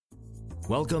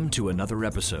Welcome to another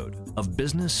episode of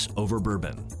Business Over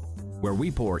Bourbon, where we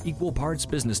pour equal parts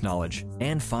business knowledge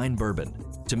and fine bourbon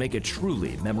to make a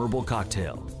truly memorable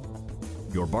cocktail.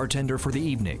 Your bartender for the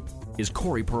evening is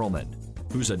Corey Perlman,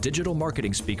 who's a digital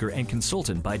marketing speaker and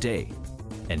consultant by day,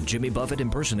 and Jimmy Buffett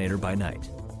impersonator by night.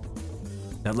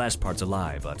 That last part's a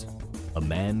lie, but a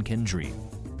man can dream.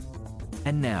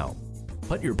 And now,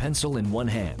 put your pencil in one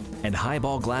hand and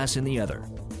highball glass in the other.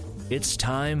 It's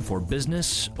time for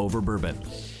Business Over Bourbon.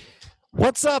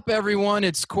 What's up, everyone?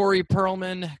 It's Corey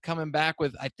Perlman coming back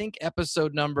with, I think,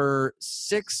 episode number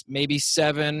 6, maybe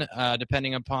 7,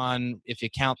 depending upon if you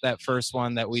count that first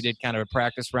one that we did kind of a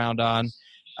practice round on.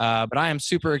 But I am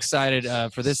super excited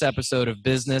for this episode of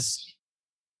Business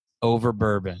Over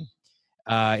Bourbon.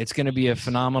 It's going to be a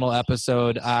phenomenal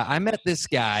episode. I met this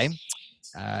guy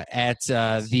at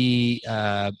the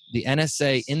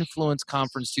NSA Influence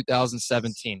Conference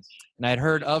 2017. And I'd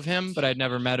heard of him, but I'd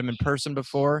never met him in person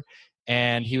before.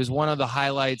 And he was one of the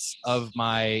highlights of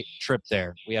my trip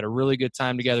there. We had a really good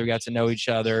time together. We got to know each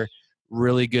other.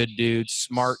 Really good dude,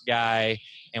 smart guy,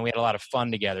 and we had a lot of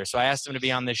fun together. So I asked him to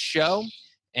be on this show,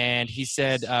 and he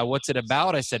said, what's it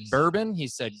about? I said, bourbon. He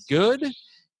said, good.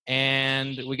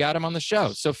 And we got him on the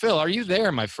show. So, Phil, are you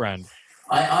there, my friend?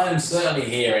 I am certainly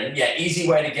here, and easy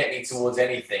way to get me towards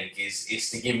anything is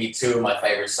to give me two of my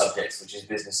favorite subjects, which is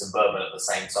business and bourbon at the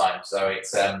same time. So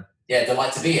it's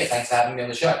delight to be here. Thanks for having me on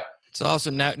the show. It's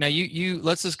awesome. Now you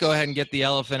let's just go ahead and get the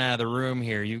elephant out of the room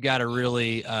here. You've got a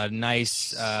really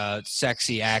nice,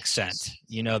 sexy accent.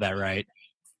 You know that, right?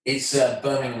 It's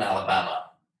Birmingham, Alabama.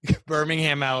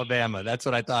 Birmingham, Alabama. That's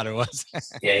what I thought it was.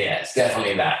 Yeah, it's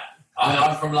definitely that.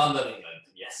 I'm from London, England.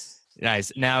 Yes.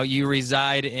 Nice. Now you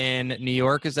reside in New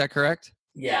York. Is that correct?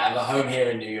 Yeah, I have a home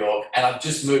here in New York, and I've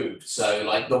just moved. So,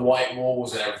 like the white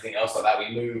walls and everything else like that,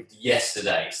 we moved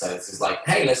yesterday. So this is like,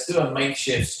 hey, let's do a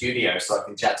makeshift studio so I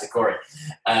can chat to Corey.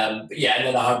 And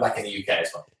then I'm back in the UK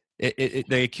as well.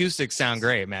 The acoustics sound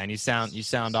great, man. You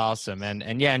sound awesome.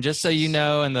 And just so you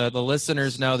know, and the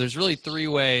listeners know, there's really 3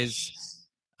 ways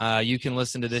you can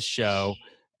listen to this show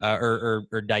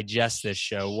or digest this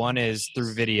show. One is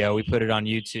through video. We put it on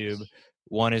YouTube.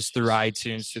 One is through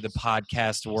iTunes, through the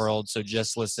podcast world, so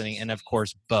just listening, and of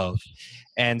course, both.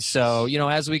 And so,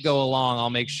 as we go along, I'll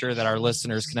make sure that our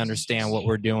listeners can understand what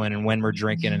we're doing and when we're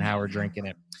drinking and how we're drinking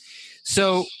it.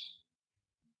 So,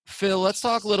 Phil, let's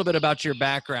talk a little bit about your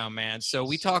background, man. So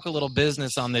we talk a little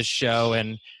business on this show,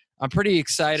 and I'm pretty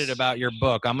excited about your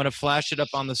book. I'm going to flash it up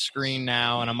on the screen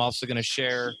now, and I'm also going to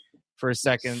share for a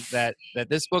second that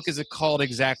this book is called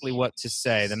Exactly What to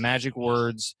Say, The Magic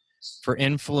Words for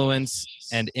Influence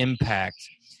and Impact.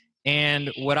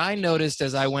 And what I noticed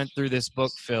as I went through this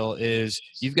book, Phil, is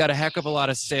you've got a heck of a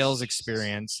lot of sales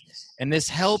experience, and this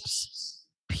helps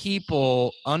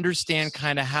people understand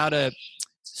kind of how to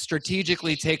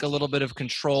strategically take a little bit of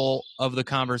control of the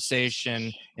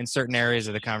conversation in certain areas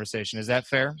of the conversation. Is that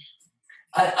fair?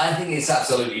 I think it's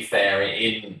absolutely fair.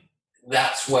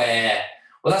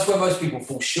 That's where most people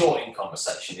fall short in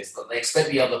conversation, is that they expect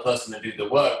the other person to do the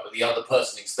work, but the other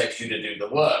person expects you to do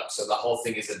the work. So the whole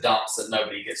thing is a dance that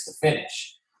nobody gets to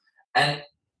finish. And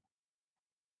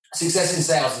success in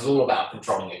sales is all about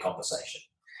controlling a conversation.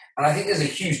 And I think there's a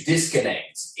huge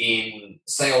disconnect in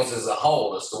sales as a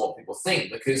whole as to what people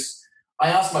think, because I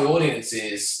ask my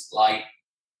audiences, like,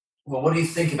 well, what do you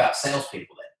think about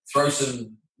salespeople then? Throw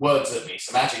some words at me,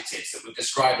 some adjectives that would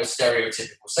describe a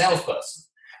stereotypical salesperson.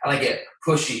 And I get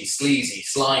pushy, sleazy,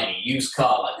 slimy, used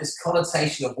car, like this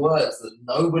connotation of words that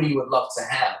nobody would love to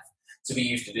have to be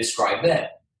used to describe them.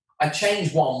 I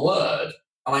change one word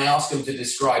and I ask them to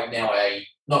describe now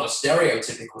not a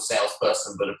stereotypical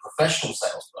salesperson, but a professional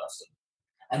salesperson.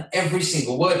 And every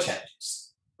single word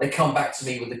changes. They come back to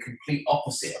me with the complete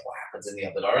opposite of what happens in the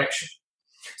other direction.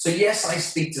 So yes, I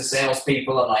speak to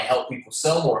salespeople and I help people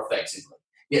sell more effectively,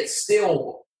 yet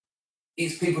still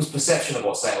it's people's perception of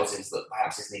what sales is that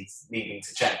perhaps is needing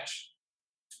to change.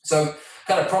 So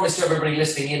kind of promise to everybody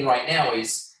listening in right now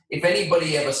is, if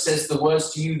anybody ever says the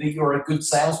words to you that you're a good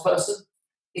salesperson,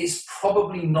 it's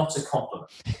probably not a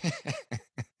compliment.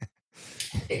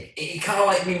 It kind of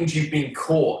like means you've been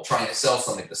caught trying to sell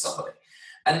something to somebody.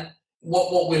 And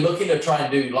what we're looking to try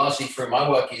and do largely through my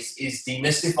work is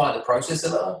demystify the process a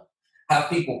little, have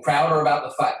people prouder about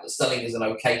the fact that selling is an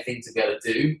okay thing to be able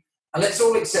to do. And let's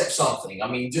all accept something. I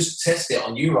mean, just test it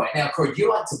on you right now. Corey, do you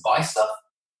like to buy stuff?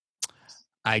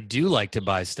 I do like to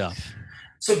buy stuff.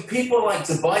 So people like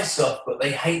to buy stuff, but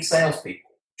they hate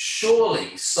salespeople.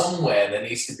 Surely somewhere there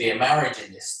needs to be a marriage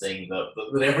in this thing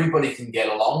that everybody can get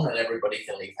along and everybody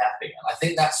can leave happy. And I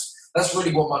think that's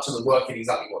really what much of the work in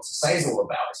Exactly What to Say is all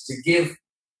about, is to give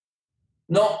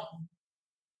not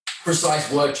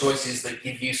precise word choices that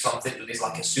give you something that is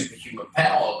like a superhuman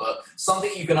power, but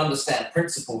something you can understand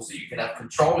principles, that you can have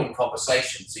control in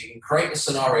conversation, so you can create a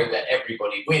scenario that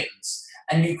everybody wins,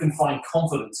 and you can find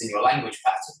confidence in your language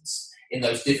patterns in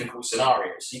those difficult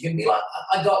scenarios. So you can be like,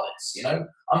 I got this, you know,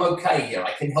 I'm okay here.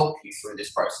 I can help you through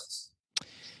this process.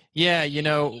 Yeah,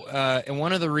 and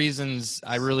one of the reasons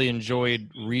I really enjoyed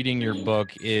reading your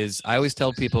book is I always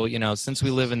tell people, since we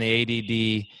live in the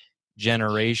ADD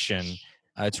generation,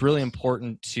 it's really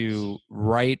important to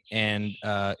write and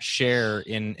share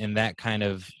in that kind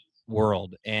of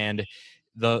world. And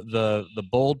the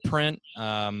bold print,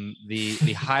 the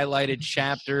highlighted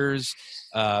chapters,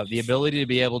 the ability to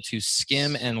be able to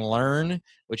skim and learn,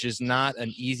 which is not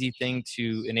an easy thing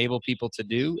to enable people to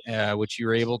do, which you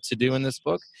were able to do in this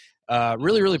book.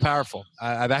 Really, really powerful.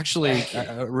 I've actually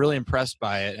really impressed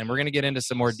by it, and we're going to get into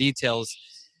some more details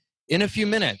in a few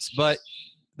minutes. But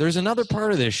there's another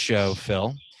part of this show,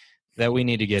 Phil, that we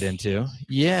need to get into.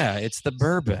 Yeah, it's the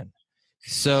bourbon.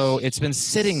 So it's been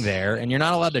sitting there, and you're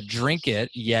not allowed to drink it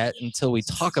yet until we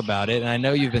talk about it. And I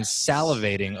know you've been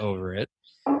salivating over it.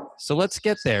 So let's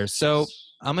get there. So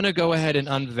I'm going to go ahead and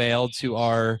unveil to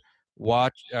our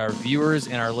viewers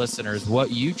and our listeners what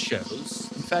you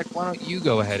chose. In fact, why don't you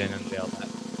go ahead and unveil that?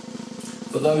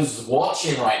 For those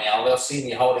watching right now, they'll see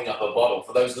me holding up a bottle.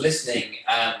 For those listening,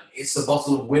 it's a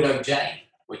bottle of Widow Jane,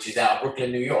 which is out of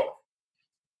Brooklyn, New York.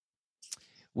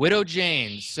 Widow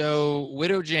Jane. So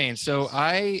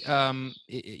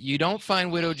you don't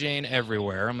find Widow Jane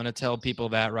everywhere. I'm going to tell people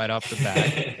that right off the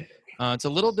bat. It's a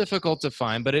little difficult to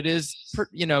find, but it is,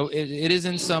 it is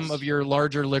in some of your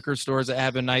larger liquor stores that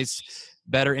have a nice,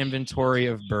 better inventory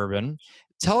of bourbon.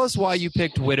 Tell us why you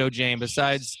picked Widow Jane.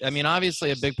 Besides,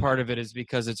 obviously a big part of it is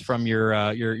because it's from your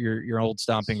old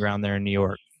stomping ground there in New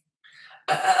York.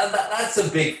 That's a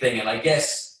big thing, and I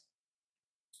guess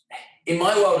in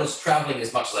my world, as traveling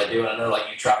as much as I do, and I know like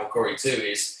you travel, Corey, too,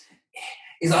 is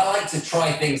I like to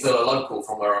try things that are local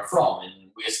from where I'm from. And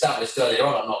we established earlier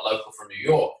on, I'm not local from New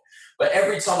York. But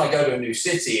every time I go to a new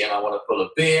city and I want to pull a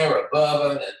beer, a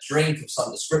bourbon, a drink of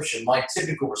some description, my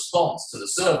typical response to the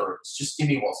server is just give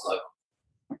me what's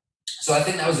local. So I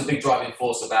think that was a big driving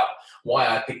force about why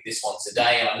I picked this one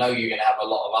today. And I know you're going to have a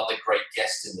lot of other great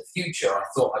guests in the future. I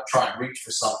thought I'd try and reach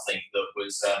for something that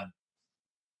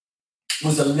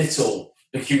was a little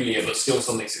peculiar, but still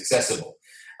something accessible.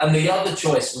 And the other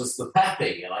choice was the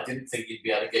Pappy, and I didn't think you'd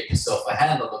be able to get yourself a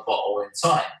hand on the bottle in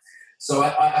time. So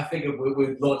I figured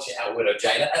we'd launch it out Widow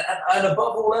Jane. And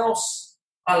above all else,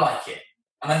 I like it.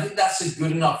 And I think that's a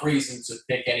good enough reason to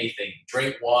pick anything,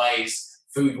 drink-wise,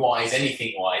 food-wise,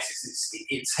 anything-wise.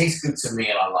 It tastes good to me,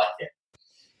 and I like it.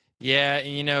 Yeah,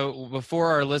 before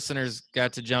our listeners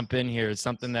got to jump in here, it's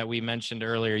something that we mentioned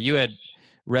earlier. You had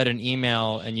read an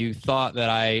email, and you thought that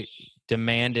I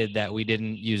demanded that we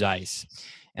didn't use ice.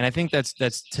 And I think that's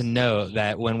to know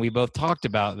that when we both talked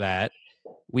about that,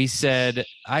 I said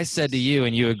to you,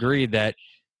 and you agreed that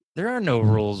there are no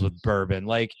rules with bourbon.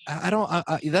 Like,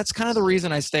 that's kind of the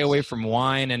reason I stay away from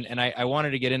wine. And I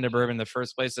wanted to get into bourbon in the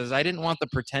first place, is I didn't want the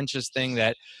pretentious thing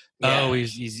that,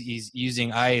 he's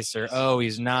using ice, or,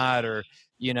 he's not, or,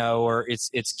 or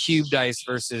it's cubed ice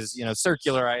versus,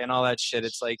 circular ice and all that shit.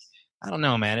 It's like, I don't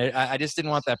know, man. I just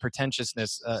didn't want that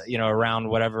pretentiousness, around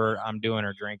whatever I'm doing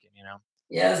or drinking,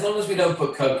 Yeah, as long as we don't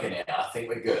put Coke in it, I think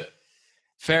we're good.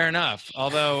 Fair enough.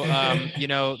 Although,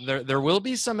 there will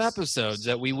be some episodes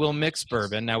that we will mix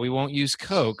bourbon. Now, we won't use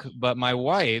Coke, but my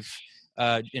wife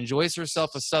enjoys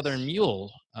herself a Southern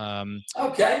Mule.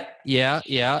 Okay.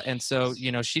 Yeah. And so,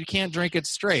 she can't drink it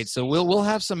straight. So we'll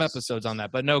have some episodes on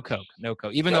that, but no Coke,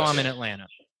 even though I'm in Atlanta.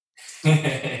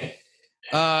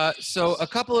 So a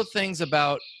couple of things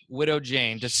about Widow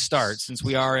Jane to start, since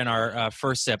we are in our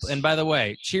first sip. And by the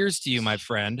way, cheers to you, my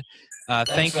friend.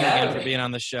 Thank you again for being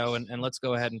on the show, and let's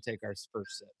go ahead and take our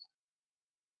first sip.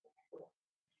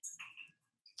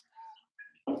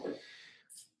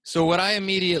 So what I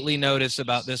immediately notice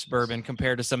about this bourbon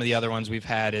compared to some of the other ones we've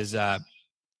had is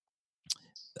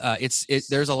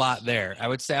there's a lot there. I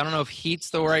would say, I don't know if heat's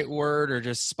the right word or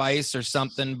just spice or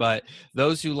something, but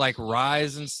those who like rye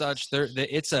and such,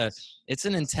 it's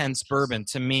an intense bourbon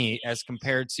to me as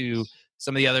compared to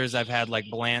some of the others I've had, like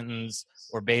Blanton's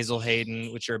or Basil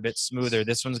Hayden, which are a bit smoother.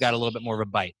 This one's got a little bit more of a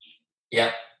bite.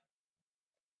 Yeah.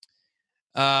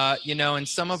 And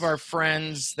some of our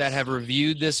friends that have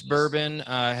reviewed this bourbon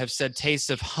have said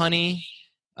taste of honey,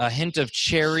 a hint of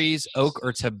cherries, oak,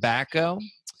 or tobacco.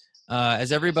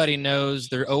 As everybody knows,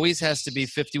 there always has to be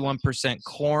 51%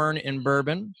 corn in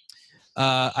bourbon.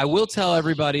 I will tell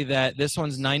everybody that this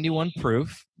one's 91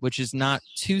 proof, which is not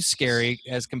too scary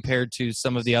as compared to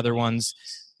some of the other ones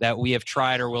that we have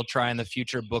tried or will try in the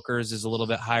future. Booker's is a little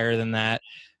bit higher than that.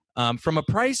 From a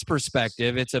price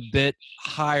perspective, it's a bit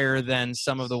higher than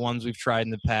some of the ones we've tried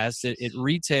in the past. It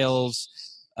retails,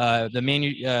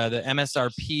 the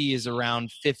MSRP is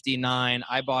around $59.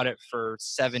 I bought it for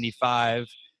 $75.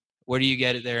 Where do you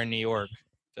get it there in New York,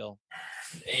 Phil?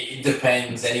 It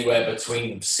depends, anywhere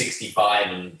between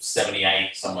 65 and 78,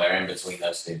 somewhere in between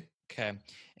those two. Okay.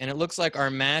 And it looks like our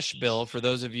mash bill, for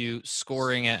those of you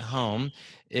scoring at home,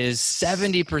 is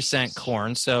 70%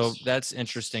 corn. So that's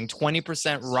interesting.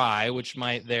 20% rye, which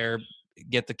might there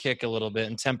get the kick a little bit,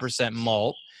 and 10%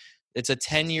 malt. It's a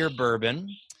 10-year bourbon.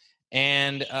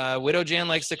 And Widow Jan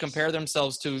likes to compare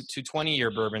themselves to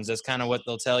 20-year bourbons. That's kind of what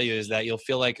they'll tell you, is that you'll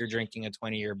feel like you're drinking a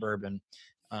 20-year bourbon,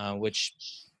 which,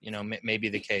 may be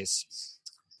the case.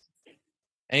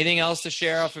 Anything else to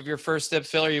share off of your first sip,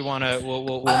 Phil, or you want to?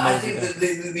 We'll I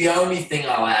think the only thing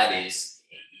I'll add is,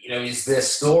 is their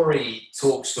story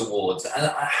talks towards,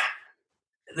 and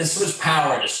there's so much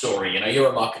power in a story.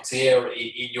 You're a marketeer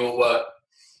in your work,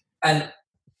 and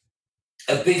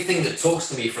a big thing that talks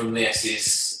to me from this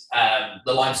is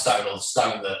the limestone, or the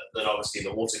stone that obviously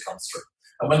the water comes through.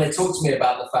 And when they talk to me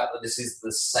about the fact that this is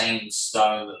the same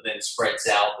stone that then spreads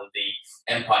out, that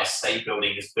the Empire State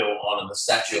Building is built on, and the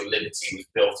Statue of Liberty was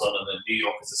built on, and the New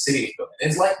York as a city was built on,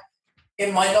 it's like,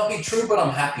 it might not be true, but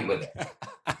I'm happy with it.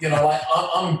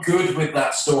 I'm good with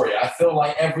that story. I feel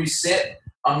like every sip,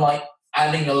 I'm like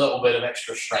adding a little bit of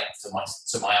extra strength to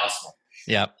my arsenal.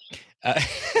 Yeah.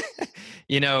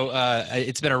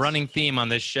 It's been a running theme on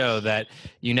this show that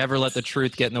you never let the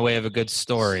truth get in the way of a good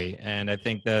story. And I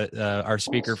think that our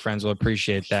speaker friends will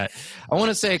appreciate that. I want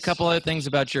to say a couple other things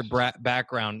about your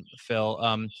background, Phil.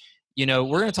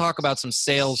 We're going to talk about some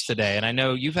sales today. And I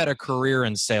know you've had a career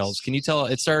in sales. Can you tell,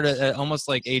 it started at almost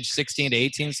like age 16 to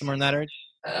 18, somewhere in that age?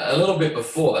 A little bit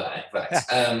before that, in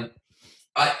fact.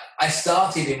 I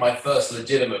started in my first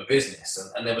legitimate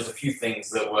business, and there was a few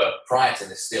things that were prior to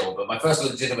this still, but my first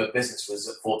legitimate business was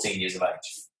at 14 years of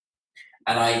age.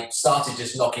 And I started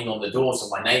just knocking on the doors of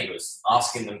my neighbors,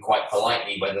 asking them quite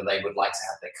politely whether they would like to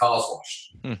have their cars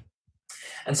washed.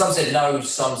 And some said no,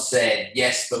 some said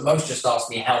yes, but most just asked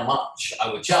me how much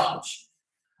I would charge.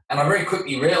 And I very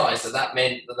quickly realized that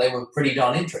meant that they were pretty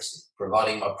darn interested,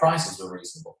 providing my prices were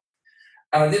reasonable.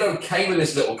 And I did okay with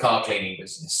this little car cleaning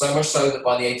business, so much so that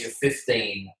by the age of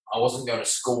 15, I wasn't going to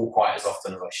school quite as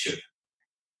often as I should.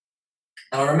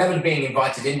 And I remembered being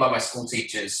invited in by my school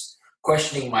teachers,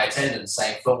 questioning my attendance,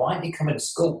 saying, "Phil, why aren't you coming to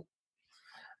school?"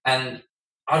 And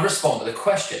I responded with a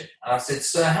question. And I said,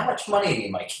 "Sir, how much money are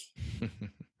you making?"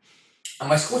 And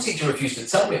my school teacher refused to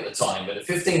tell me at the time, but at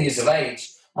 15 years of age,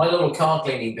 my little car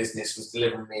cleaning business was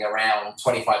delivering me around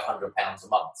 £2,500 a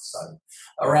month, so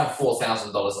around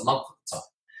 $4,000 a month at the time.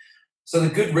 So the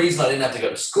good reason I didn't have to go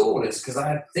to school is because I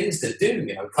had things to do.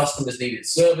 Customers needed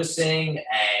servicing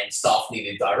and staff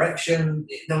needed direction.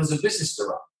 There was a business to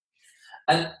run.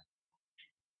 And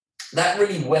that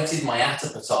really whetted my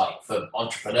appetite for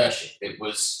entrepreneurship. It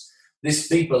was this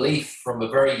big belief from a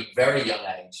very, very young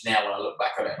age, now when I look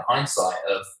back on it in hindsight,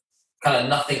 of kind of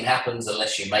nothing happens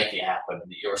unless you make it happen, and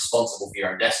that you're responsible for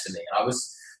your own destiny. And I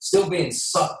was still being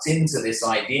sucked into this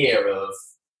idea of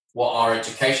what our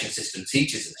education system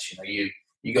teaches us.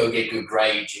 You go get good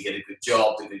grades, you get a good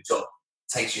job, the good job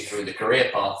takes you through the career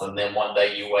path, and then one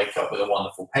day you wake up with a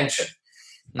wonderful pension.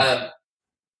 That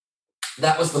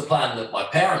was the plan that my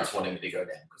parents wanted me to go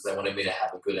down, because they wanted me to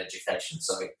have a good education.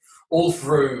 So all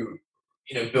through,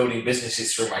 building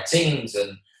businesses through my teens,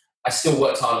 and I still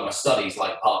worked hard on my studies,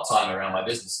 like part-time around my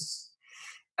businesses.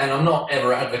 And I'm not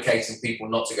ever advocating people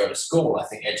not to go to school. I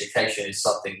think education is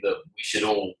something that we should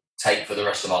all take for the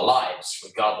rest of our lives,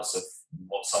 regardless of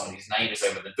what somebody's name is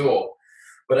over the door.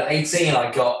 But at 18, I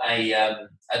got a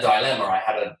dilemma. I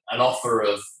had an offer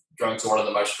of going to one of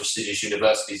the most prestigious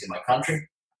universities in my country.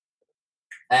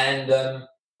 And I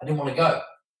didn't want to go.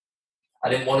 I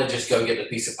didn't want to just go get a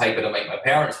piece of paper to make my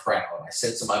parents proud. I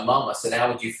said to my mum, I said,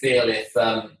 "How would you feel if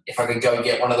I could go and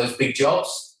get one of those big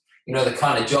jobs? The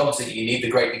kind of jobs that you need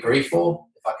the great degree for.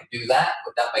 If I could do that,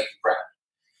 would that make you proud?"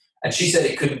 And she said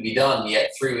it couldn't be done, yet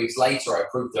 3 weeks later, I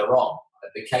proved her wrong. I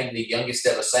became the youngest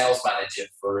ever sales manager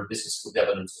for a business called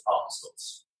Debenhams Department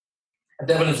Stores. And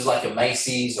Debenhams is like a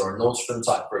Macy's or a Nordstrom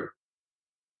type group.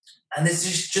 And this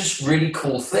is just really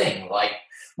cool thing. Like,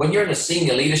 when you're in a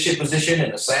senior leadership position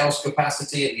in a sales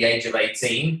capacity at the age of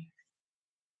 18,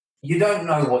 you don't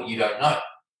know what you don't know.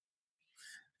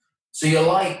 So you're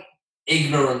like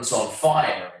ignorance on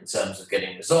fire in terms of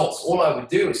getting results. All I would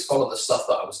do is follow the stuff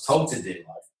that I was told to do,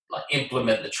 like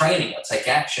implement the training. I'd take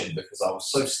action because I was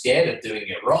so scared of doing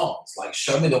it wrong. It's like,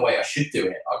 show me the way I should do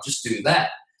it. I'll just do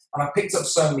that. And I picked up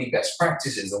so many best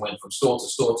practices and went from store to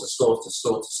store to store to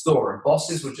store to store. And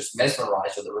bosses were just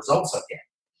mesmerized with the results I get.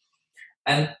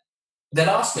 And they'd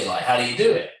ask me, like, how do you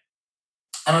do it?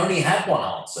 And I only had one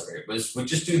answer. It was, we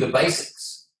just do the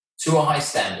basics to a high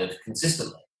standard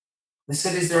consistently. They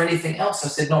said, is there anything else? I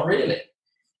said, not really.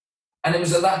 And it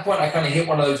was at that point I kind of hit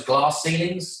one of those glass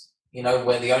ceilings, you know,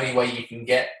 where the only way you can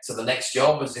get to the next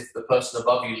job is if the person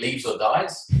above you leaves or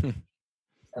dies.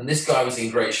 And this guy was in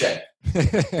great shape.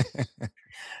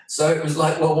 So it was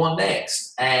like, well, what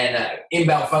next? And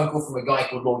inbound phone call from a guy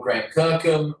called Lord Graham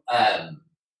Kirkham,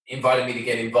 invited me to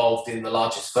get involved in the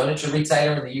largest furniture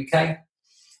retailer in the UK.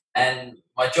 And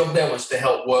my job there was to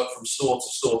help work from store to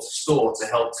store to store to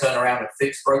help turn around and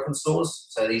fix broken stores.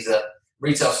 So these are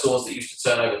retail stores that used to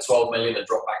turn over 12 million and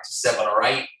drop back to 7 or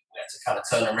 8. We had to kind of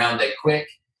turn them around dead quick.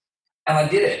 And I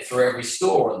did it through every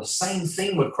store. And the same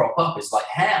thing would crop up. It's like,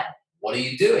 how? What are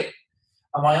you doing?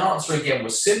 And my answer again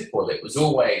was simple. It was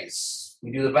always,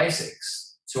 we do the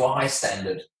basics to a high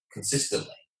standard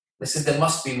consistently. They said, there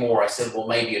must be more. I said, well,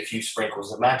 maybe a few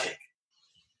sprinkles of magic.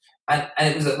 And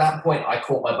it was at that point I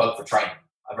caught my bug for training.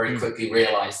 I very quickly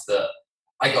realized that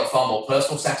I got far more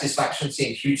personal satisfaction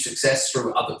seeing huge success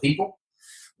through other people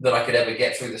than I could ever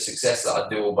get through the success that I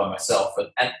do all by myself.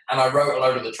 And I wrote a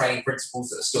load of the training principles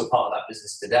that are still part of that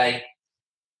business today.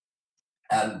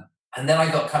 And then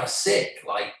I got kind of sick,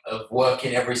 like, of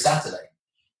working every Saturday,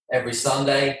 every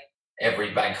Sunday,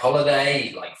 every bank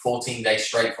holiday, like 14 days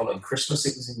straight following Christmas.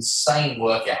 It was insane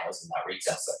work hours in that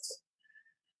retail sector.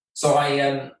 So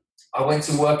I went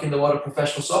to work in the world of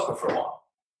professional soccer for a while.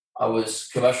 I was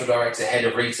commercial director, head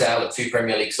of retail at 2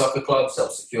 Premier League soccer clubs,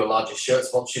 helped secure largest shirt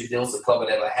sponsorship deals the club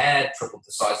had ever had, tripled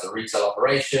the size of the retail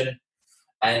operation,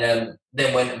 and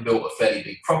then went and built a fairly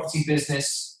big property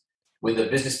business. With a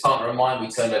business partner of mine, we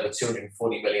turned over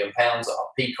 £240 million at our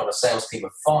peak on a sales team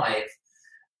of 5.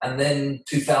 And then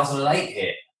 2008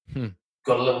 hit.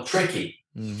 Got a little tricky.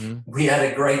 Mm-hmm. We had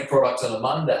a great product on a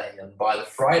Monday, and by the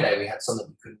Friday, we had something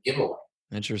we couldn't give away.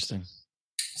 Interesting.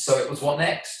 So it was, what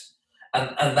next?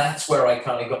 And that's where I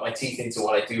kind of got my teeth into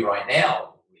what I do right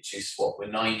now, which is what we're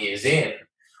 9 years in,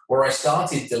 where I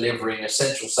started delivering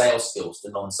essential sales skills to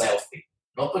non-sales people.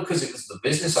 Not because it was the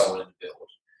business I wanted to build,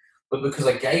 but because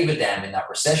I gave a damn in that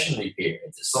recessionary period.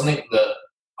 It's something that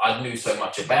I knew so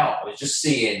much about. I was just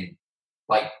seeing,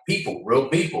 like, people, real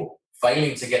people,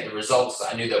 failing to get the results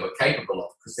that I knew they were capable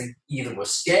of because they either were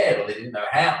scared or they didn't know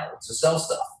how to sell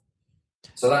stuff.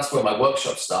 So that's where my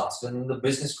workshop starts, and the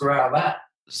business grew out of that.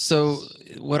 So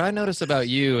what I notice about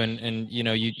you, and you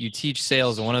know, you teach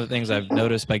sales, and one of the things I've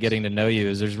noticed by getting to know you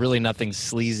is there's really nothing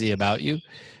sleazy about you.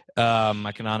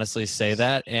 I can honestly say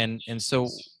that. And so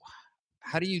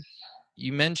how do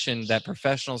you mentioned that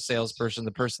professional salesperson,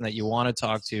 the person that you want to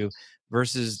talk to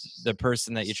versus the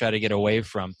person that you try to get away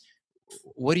from.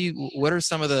 What are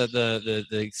some of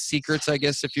the secrets, I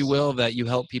guess, if you will, that you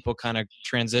help people kind of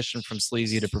transition from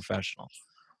sleazy to professional?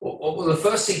 Well, the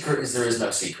first secret is there is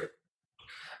no secret.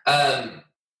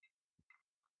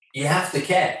 You have to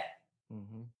care.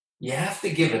 Mm-hmm. You have to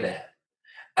give a damn.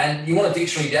 And you want a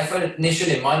dictionary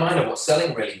definition, in my mind, of what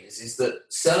selling really is that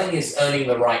selling is earning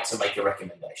the right to make a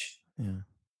recommendation. Yeah.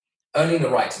 Earning the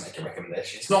right to make a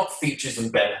recommendation. It's not features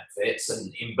and benefits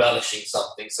and embellishing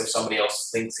something so somebody else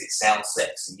thinks it sounds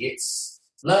sexy. It's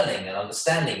learning and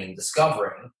understanding and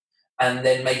discovering and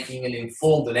then making an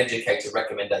informed and educated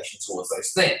recommendation towards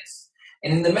those things.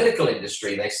 And in the medical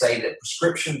industry, they say that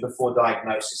prescription before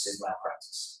diagnosis is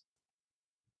malpractice.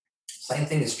 Same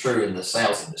thing is true in the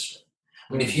sales industry.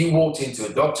 I mean, if you walked into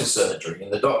a doctor's surgery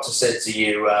and the doctor said to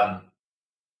you,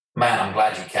 man, I'm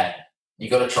glad you came. You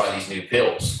got to try these new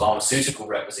pills. Pharmaceutical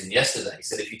rep was in yesterday. He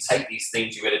said, if you take these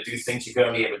things, you're going to do things you could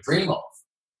only ever dream of.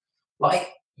 Like,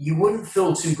 you wouldn't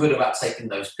feel too good about taking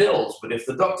those pills. But if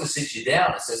the doctor sits you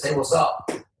down and says, hey, what's up?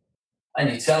 And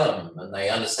you tell them and they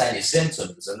understand your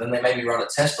symptoms and then they maybe run a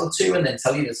test or two and then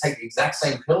tell you to take the exact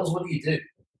same pills, what do?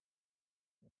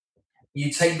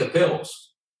 You take the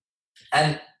pills.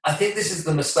 And I think this is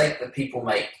the mistake that people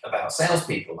make about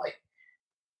salespeople. Like,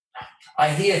 I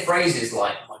hear phrases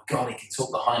like, oh my God, he can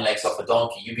talk the hind legs off a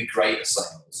donkey. You'd be great at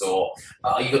sales. Or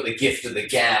you got the gift of the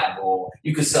gab. Or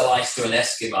you could sell ice to an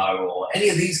Eskimo. Or any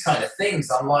of these kind of things.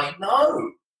 I'm like,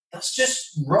 no, that's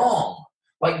just wrong.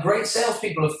 Like, great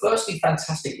salespeople are firstly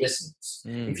fantastic listeners.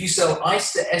 If you sell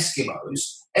ice to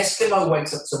Eskimos, Eskimo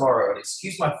wakes up tomorrow and,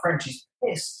 excuse my French, he's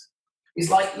pissed. He's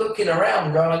like looking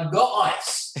around going, I've got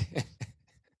ice.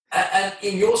 And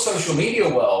in your social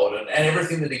media world and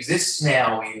everything that exists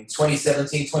now in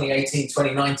 2017, 2018,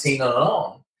 2019 and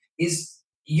on, is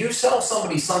you sell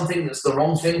somebody something that's the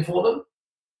wrong thing for them,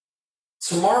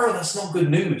 tomorrow that's not good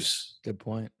news. Good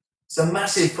point. It's a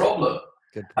massive problem.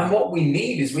 And what we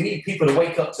need people to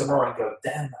wake up tomorrow and go,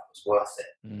 damn, that was worth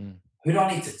it. Who do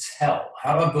I need to tell?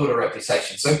 How do I build a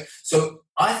reputation? So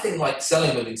I think like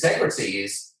selling with integrity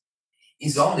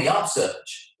is on the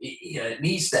upsurge. It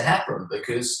needs to happen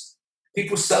because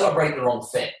people celebrate the wrong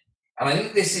thing. And I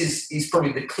think this is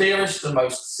probably the clearest, the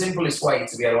most simplest way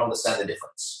to be able to understand the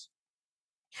difference.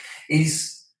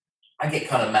 I get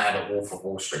kind of mad at Wolf of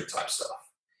Wall Street type stuff.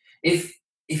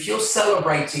 If you're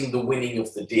celebrating the winning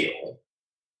of the deal,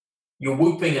 you're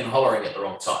whooping and hollering at the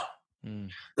wrong time.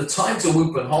 The time to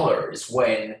whoop and holler is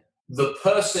when the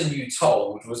person you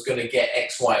told was going to get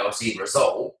X, Y, or Z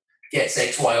result gets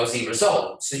X, Y, or Z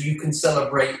result, so you can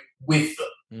celebrate with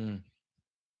them.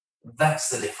 That's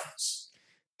the difference.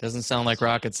 Doesn't sound like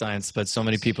rocket science, but so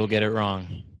many people get it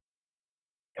wrong.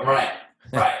 Right.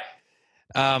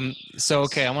 So,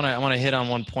 okay, I want to hit on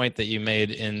one point that you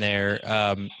made in there.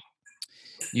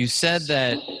 You said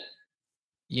that,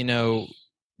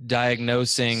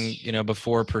 diagnosing,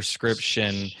 before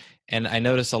prescription, and I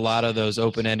notice a lot of those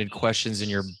open-ended questions in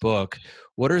your book.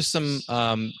 What are some,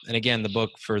 and again, the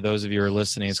book, for those of you who are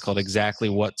listening, is called Exactly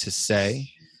What to Say,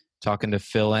 talking to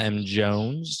Phil M.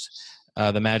 Jones,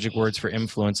 the magic words for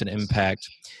influence and impact.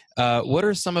 What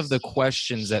are some of the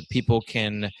questions that people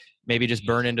can maybe just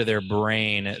burn into their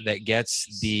brain that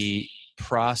gets the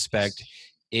prospect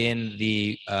in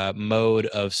the mode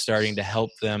of starting to help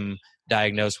them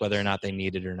diagnose whether or not they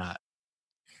need it or not?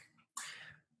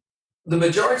 The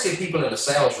majority of people in a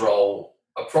sales role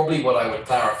are probably what I would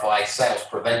clarify sales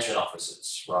prevention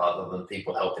officers rather than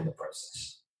people helping the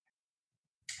process.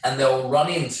 And they'll run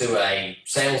into a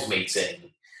sales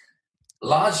meeting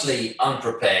largely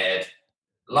unprepared,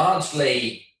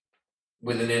 largely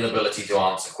with an inability to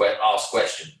ask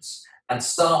questions, and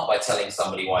start by telling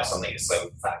somebody why something is so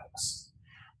fabulous.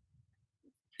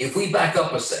 If we back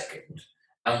up a second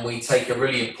and we take a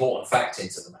really important fact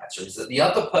into the matter, is that the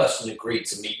other person agreed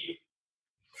to meet you.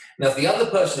 Now, if the other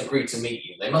person agreed to meet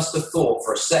you, they must have thought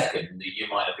for a second that you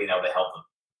might have been able to help them.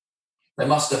 They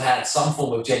must have had some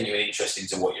form of genuine interest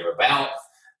into what you're about,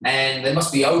 and they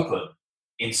must be open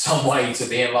in some way to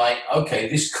being like, okay,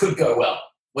 this could go well.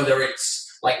 Whether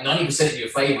it's like 90% in your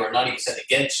favor and 90%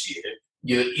 against you,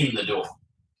 you're in the door.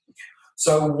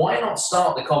 So why not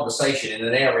start the conversation in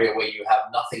an area where you have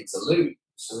nothing to lose?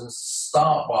 So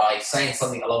start by saying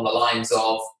something along the lines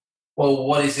of, well,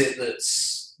 what is it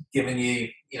that's given you,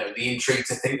 the intrigue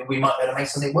to think that we might be able to make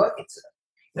something work into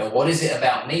it? What is it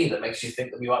about me that makes you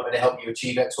think that we might be able to help you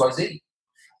achieve X, Y, Z?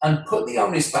 And put the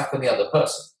onus back on the other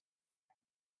person.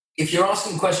 If you're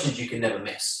asking questions you can never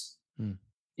miss,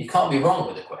 you can't be wrong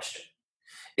with a question.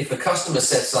 If a customer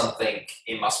says something,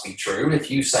 it must be true.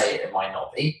 If you say it, it might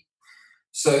not be.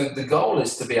 So the goal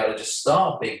is to be able to just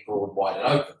start big, broad, wide, and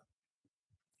open.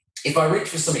 If I reach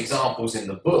for some examples in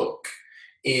the book,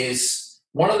 is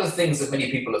one of the things that many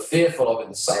people are fearful of in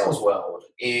the sales world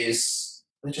is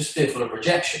they're just fearful of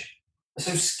rejection.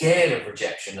 They're so scared of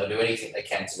rejection, they'll do anything they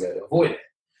can to be able to avoid it.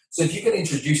 So if you can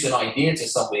introduce an idea to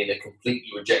somebody in a completely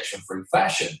rejection-free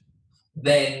fashion,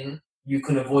 then you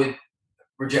can avoid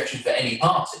rejection for any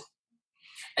party.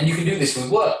 And you can do this with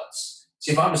words.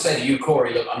 So if I'm to say to you,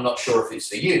 Corey, look, I'm not sure if it's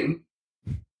for you,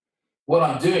 what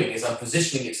I'm doing is I'm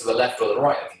positioning it to the left or the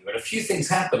right of you. And a few things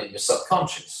happen in your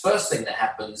subconscious. First thing that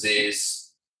happens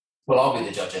is, well, I'll be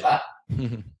the judge of that.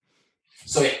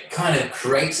 So it kind of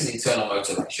creates an internal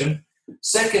motivation.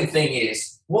 Second thing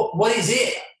is, what is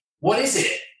it? What is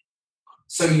it?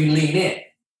 So you lean in.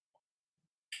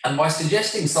 And by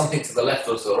suggesting something to the left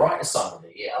or to the right of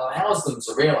somebody, it allows them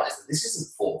to realize that this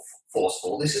isn't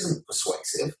forceful, this isn't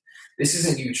persuasive, this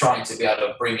isn't you trying to be able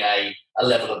to bring a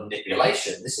level of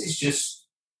manipulation. This is just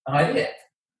an idea.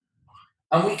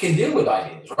 And we can deal with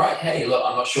ideas, right? Hey, look,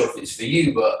 I'm not sure if it's for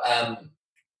you, but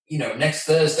next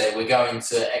Thursday we're going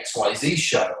to XYZ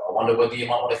show. I wonder whether you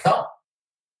might want to come.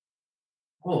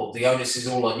 Well, the onus is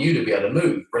all on you to be able to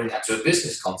move. Bring that to a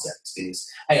business context. Is,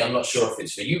 hey, I'm not sure if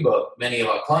it's for you, but many of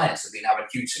our clients have been having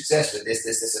huge success with this,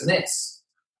 and this.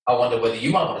 I wonder whether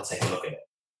you might want to take a look at it.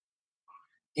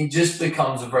 It just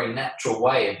becomes a very natural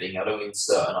way of being able to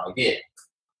insert an idea.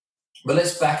 But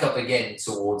let's back up again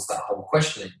towards that whole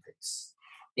questioning piece.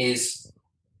 Is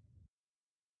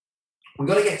we've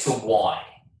got to get to why.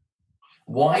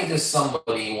 Why does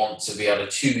somebody want to be able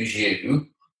to choose you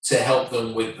to help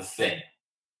them with the thing?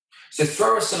 So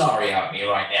throw a scenario at me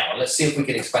right now, and let's see if we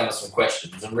can expand on some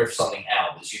questions and riff something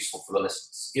out that's useful for the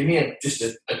listeners. Give me just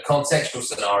a contextual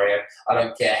scenario. I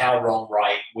don't care how wrong,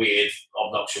 right, weird,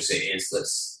 obnoxious it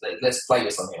is. Let's play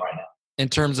with something right now. In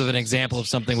terms of an example of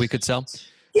something we could sell?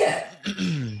 Yeah.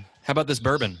 How about this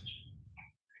bourbon?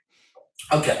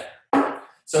 Okay.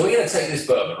 So we're going to take this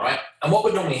bourbon, right? And what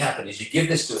would normally happen is you give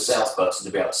this to a salesperson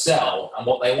to be able to sell, and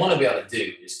what they want to be able to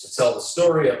do is to tell the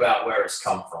story about where it's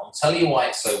come from, tell you why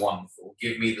it's so wonderful,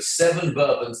 give me the 7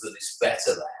 bourbons that it's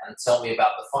better than, tell me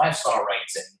about the 5-star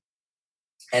rating,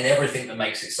 and everything that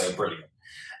makes it so brilliant.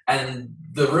 And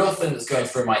the real thing that's going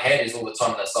through my head is all the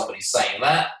time that somebody's saying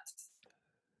that,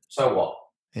 so what?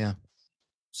 Yeah.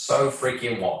 So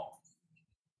freaking what?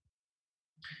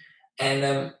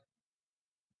 And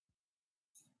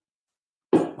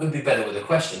we'd be better with a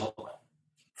question, wouldn't we?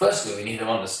 Firstly, we need to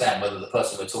understand whether the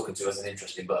person we're talking to has an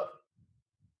interest in bourbon.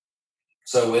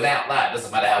 So without that, it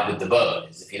doesn't matter how good the bourbon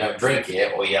is if you don't drink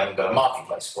it or you haven't got a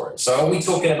marketplace for it. So are we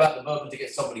talking about the bourbon to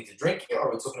get somebody to drink it, or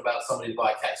are we talking about somebody to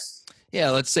buy a case? Yeah,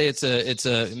 let's say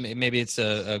maybe it's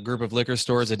a group of liquor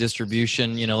stores, a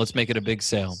distribution. Let's make it a big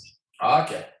sale.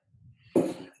 Okay.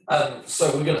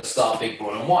 So we're going to start big,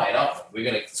 broad, and wide, aren't we?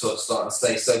 We're going to sort of start and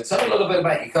say, so tell me a little bit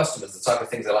about your customers, the type of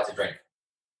things they like to drink.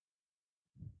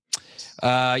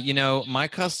 My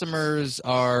customers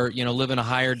are, live in a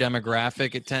higher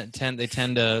demographic. They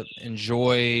tend to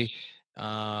enjoy,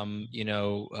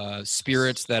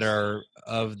 spirits that are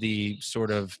of the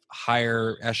sort of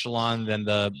higher echelon than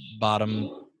the bottom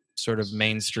sort of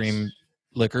mainstream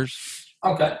liquors.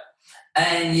 Okay.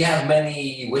 And you have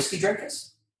many whiskey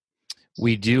drinkers?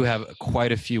 We do have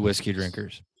quite a few whiskey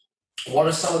drinkers. What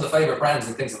are some of the favorite brands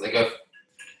and things that they go for?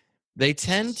 They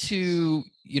tend to,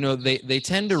 they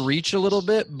tend to reach a little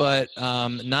bit, but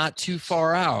not too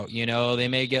far out. They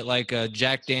may get like a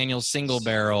Jack Daniel's single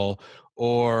barrel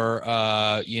or,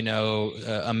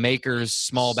 a Maker's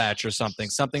small batch or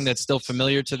something that's still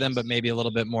familiar to them, but maybe a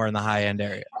little bit more in the high end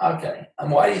area. Okay.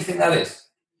 And why do you think that is?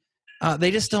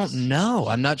 They just don't know.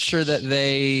 I'm not sure that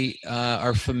they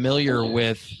are familiar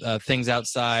with things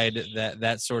outside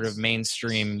that sort of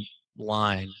mainstream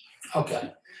line.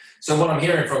 Okay. So what I'm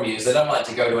hearing from you is they don't like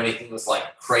to go to anything that's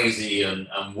like crazy and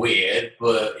weird,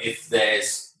 but if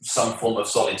there's some form of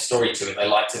solid story to it, they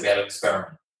like to be able to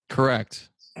experiment. Correct.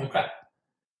 Okay.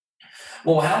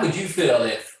 Well, how would you feel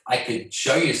if I could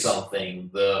show you something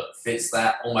that fits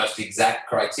that almost exact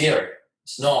criteria?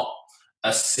 It's not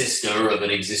a sister of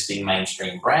an existing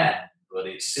mainstream brand, but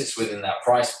it sits within that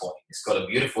price point. It's got a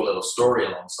beautiful little story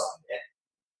alongside it.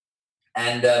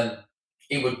 And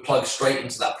it would plug straight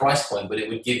into that price point, but it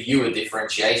would give you a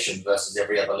differentiation versus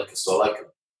every other liquor store locally.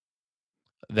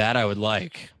 That I would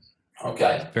like.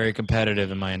 Okay. Very competitive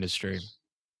in my industry.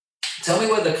 Tell me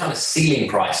what the kind of ceiling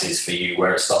price is for you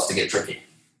where it starts to get tricky.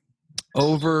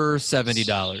 Over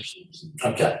 $70.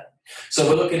 Okay. So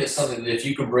we're looking at something that if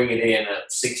you could bring it in at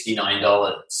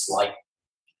 $69, like,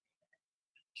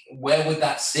 where would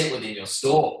that sit within your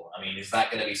store? I mean, is that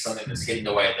going to be something that's hidden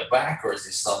away at the back, or is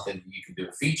this something that you can do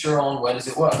a feature on? Where does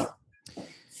it work?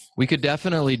 We could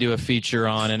definitely do a feature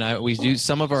on, and we do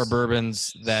some of our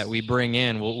bourbons that we bring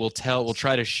in. We'll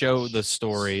try to show the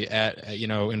story at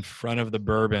in front of the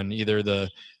bourbon, either the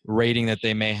rating that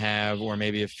they may have, or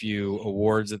maybe a few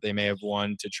awards that they may have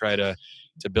won to try to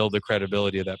build the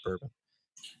credibility of that bourbon.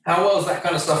 How well does that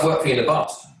kind of stuff work for you in the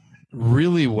past?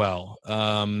 Really well.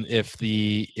 If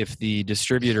the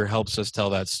distributor helps us tell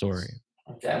that story.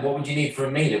 Okay, and what would you need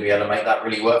from me to be able to make that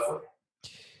really work for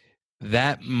you?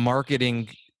 That marketing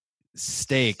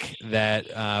stake that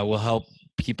will help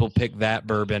people pick that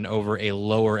bourbon over a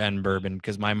lower end bourbon,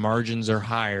 because my margins are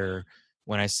higher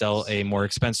when I sell a more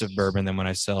expensive bourbon than when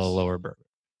I sell a lower bourbon.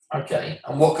 Okay.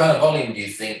 And what kind of volume do you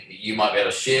think you might be able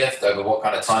to shift over what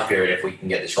kind of time period if we can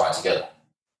get this right together?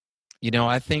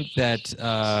 I think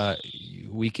that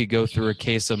we could go through a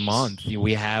case a month.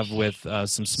 We have with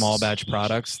some small batch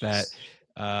products that,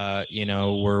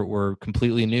 were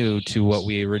completely new to what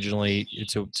we originally,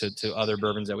 to other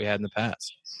bourbons that we had in the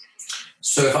past.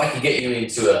 So if I could get you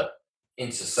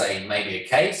into say maybe a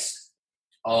case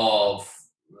of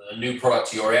a new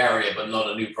product to your area, but not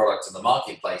a new product to the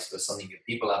marketplace, but something that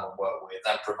people haven't worked with,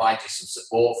 and provide you some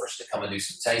support for us to come and do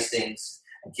some tastings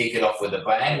and kick it off with a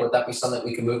bang, would that be something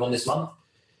we can move on this month?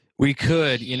 We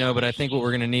could, but I think what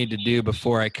we're going to need to do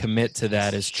before I commit to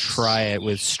that is try it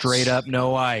with straight up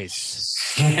no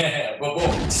ice. Yeah,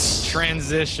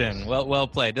 Transition. Well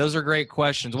played. Those are great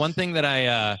questions. One thing that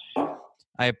I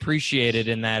appreciated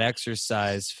in that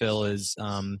exercise, Phil, is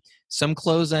some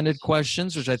close-ended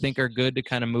questions, which I think are good to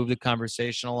kind of move the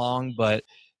conversation along, but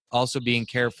also being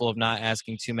careful of not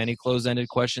asking too many closed-ended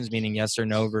questions, meaning yes or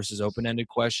no versus open-ended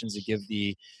questions, to give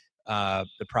the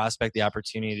prospect the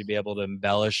opportunity to be able to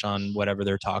embellish on whatever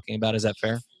they're talking about. Is that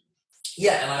fair?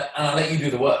 Yeah, and I let you do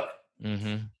the work.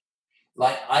 Mm-hmm.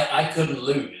 Like, I couldn't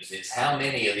lose. It's how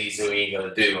many of these are we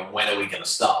going to do and when are we going to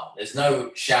start? There's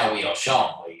no shall we or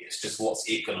shan't we. It's just what's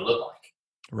it going to look like.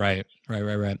 Right.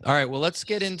 Right. All right. Well, let's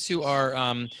get into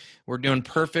our, we're doing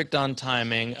perfect on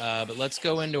timing, but let's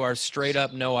go into our straight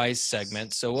up no ice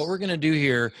segment. So what we're going to do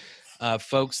here,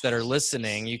 folks that are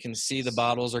listening, you can see the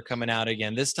bottles are coming out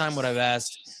again. This time what I've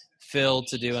asked Phil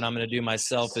to do, and I'm going to do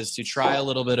myself, is to try a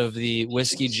little bit of the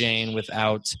Whiskey Jane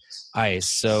without ice.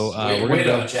 So we're going to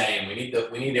go. Jane. We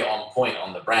need it on point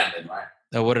on the branding, right?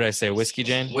 What did I say? Whiskey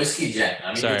Jane? Whiskey Jane. I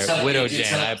mean, sorry, Widow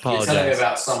Jane. I apologize. You're telling me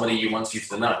about somebody you once used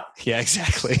to know. Yeah,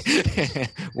 exactly.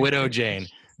 Widow Jane.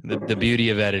 The beauty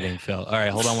of editing, Phil. All right,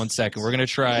 hold on one second. We're going to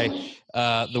try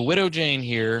the Widow Jane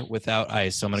here without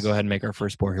ice. So I'm going to go ahead and make our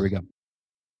first pour. Here we go.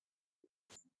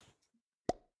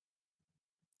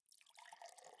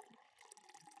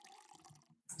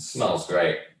 Smells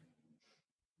great.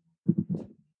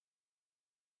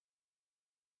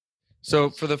 So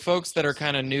for the folks that are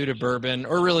kind of new to bourbon,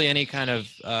 or really any kind of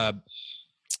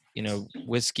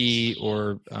whiskey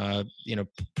or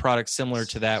products similar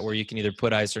to that, where you can either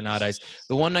put ice or not ice.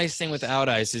 The one nice thing without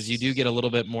ice is you do get a little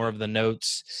bit more of the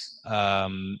notes.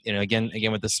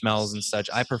 Again with the smells and such.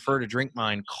 I prefer to drink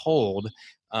mine cold,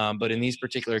 but in these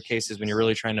particular cases, when you're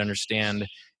really trying to understand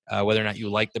whether or not you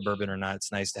like the bourbon or not,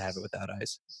 it's nice to have it without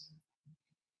ice.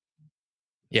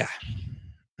 Yeah.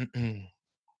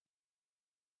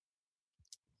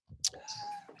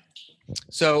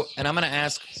 So, and I'm going to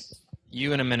ask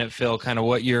you in a minute, Phil, kind of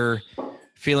what your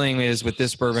feeling is with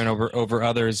this bourbon over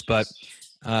others. But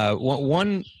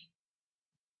one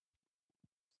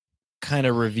kind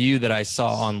of review that I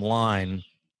saw online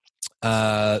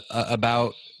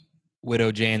about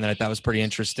Widow Jane that I thought was pretty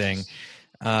interesting.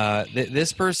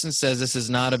 This person says this is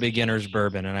not a beginner's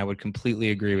bourbon, and I would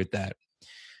completely agree with that.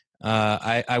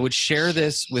 I would share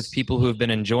this with people who have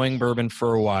been enjoying bourbon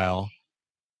for a while,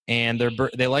 and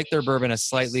they like their bourbon a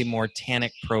slightly more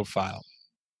tannic profile.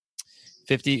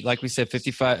 Like we said,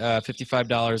 $55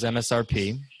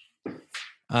 MSRP.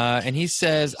 And he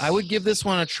says, I would give this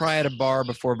one a try at a bar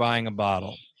before buying a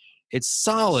bottle. It's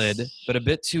solid, but a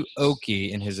bit too oaky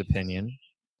in his opinion,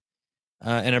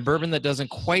 and a bourbon that doesn't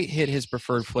quite hit his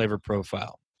preferred flavor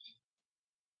profile.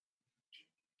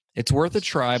 It's worth a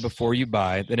try before you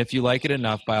buy, and if you like it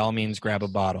enough, by all means, grab a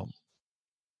bottle.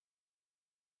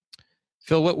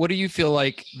 Phil, what do you feel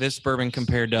like this bourbon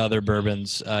compared to other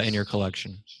bourbons in your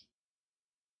collection?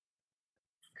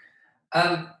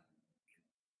 For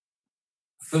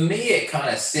me, it kind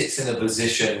of sits in a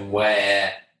position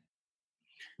where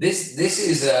this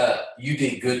is a you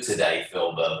did good today,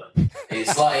 Phil bourbon.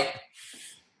 It's like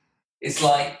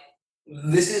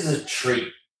this is a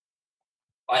treat.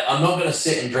 I'm not going to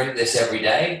sit and drink this every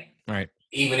day, right?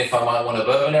 Even if I might want a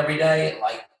bourbon every day,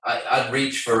 like I'd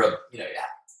reach for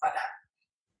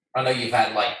I know you've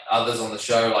had like others on the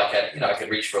show, like I could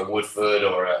reach for a Woodford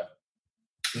or a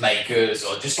Makers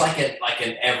or just like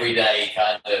an everyday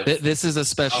kind of. This is a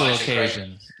special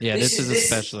occasion. Yeah, this is a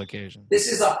special occasion. This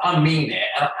is I mean it,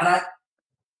 and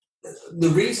the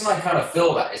reason I kind of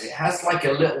feel that is it has like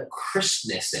a little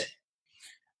crispness in it.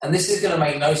 And this is going to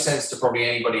make no sense to probably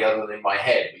anybody other than my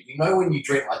head. But when you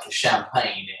drink like a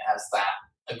champagne, it has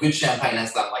a good champagne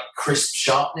has that like crisp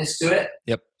sharpness to it.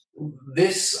 Yep.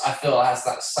 This, I feel, has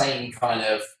that same kind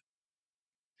of,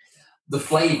 the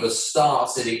flavor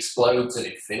starts, it explodes, and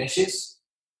it finishes.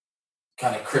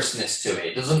 Kind of crispness to it.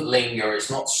 It doesn't linger. It's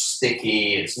not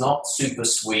sticky. It's not super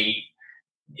sweet.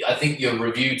 I think your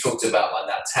review talked about like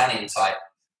that tannin type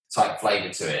flavor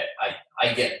to it.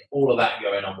 I get all of that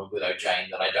going on with Widow Jane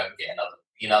that I don't get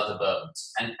in other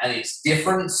bourbons. And its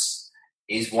difference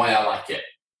is why I like it.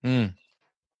 Mm.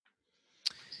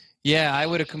 Yeah, I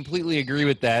would completely agree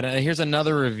with that. Here's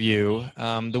another review.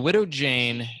 The Widow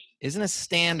Jane isn't a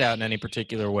standout in any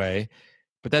particular way,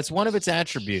 but that's one of its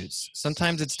attributes.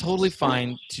 Sometimes it's totally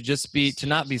fine to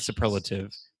not be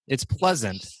superlative. It's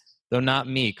pleasant, though not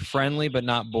meek, friendly, but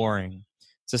not boring.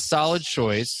 It's a solid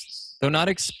choice, though not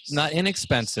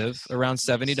inexpensive, around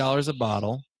 $70 a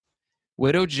bottle.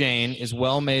 Widow Jane is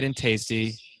well made and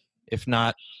tasty, if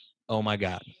not, oh my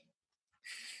God.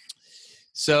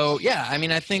 So yeah, I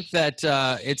mean, I think that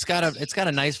it's got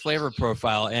a nice flavor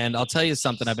profile, and I'll tell you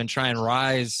something. I've been trying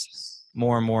Ryes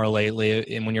more and more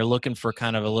lately, and when you're looking for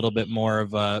kind of a little bit more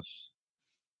of a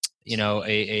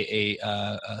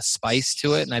spice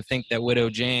to it, and I think that Widow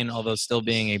Jane, although still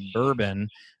being a bourbon,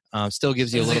 still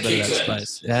gives you a little bit of that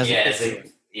spice.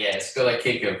 It's got a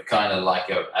kick of kind of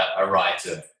like a rye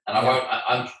to it, and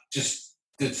I'm just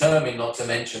determined not to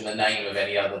mention the name of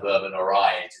any other bourbon or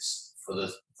rye just for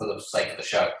the sake of the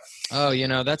show. Oh,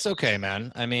 that's okay,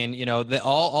 man. I mean,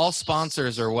 all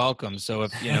sponsors are welcome. So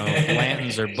if,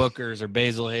 Blanton's or Booker's or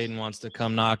Basil Hayden wants to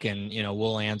come knocking,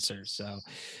 we'll answer. So,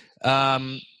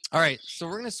 All right, so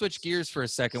we're going to switch gears for a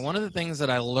second. One of the things that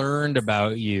I learned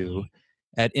about you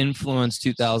at Influence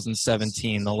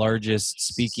 2017, the largest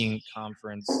speaking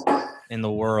conference in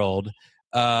the world,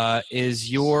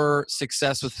 is your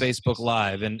success with Facebook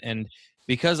Live. And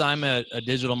because I'm a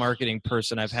digital marketing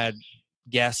person, I've had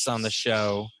guests on the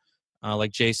show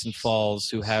like Jason Falls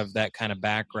who have that kind of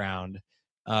background.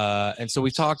 And so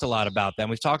we've talked a lot about that.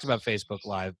 We've talked about Facebook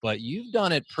Live, but you've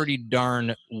done it pretty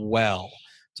darn well.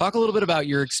 Talk a little bit about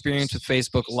your experience with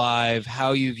Facebook Live,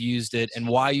 how you've used it, and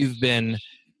why you've been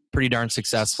pretty darn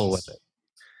successful with it.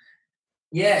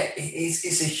 Yeah,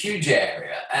 it's a huge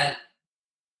area.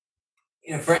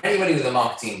 And for anybody with a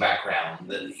marketing background,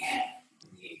 and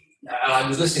I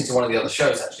was listening to one of the other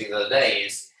shows actually the other day,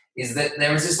 is that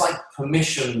there is this like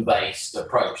permission-based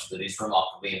approach that is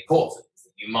remarkably important.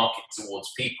 You market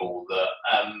towards people that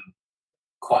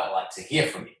quite like to hear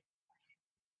from you.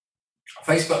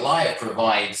 Facebook Live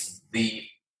provides the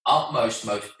utmost,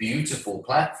 most beautiful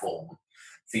platform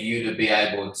for you to be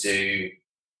able to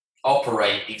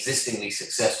operate existingly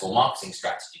successful marketing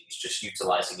strategies, just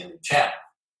utilizing a new channel.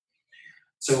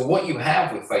 So what you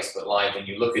have with Facebook Live, when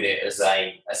you look at it as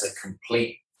a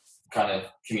complete kind of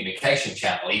communication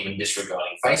channel, even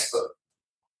disregarding Facebook,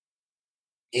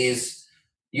 is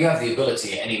you have the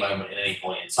ability at any moment, at any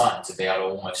point in time, to be able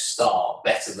to almost start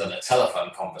better than a telephone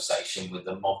conversation with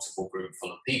a multiple group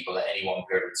full of people at any one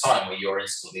period of time, where you're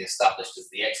instantly established as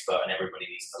the expert and everybody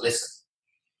needs to listen.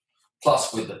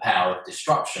 Plus with the power of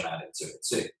disruption added to it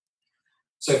too.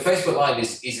 So Facebook Live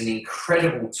is an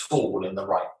incredible tool in the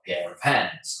right pair of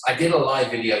hands. I did a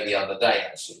live video the other day,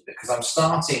 actually, because I'm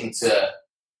starting to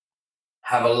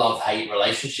have a love-hate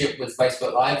relationship with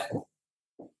Facebook Live.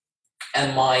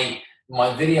 And my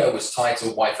video was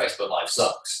titled Why Facebook Live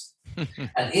Sucks.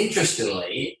 And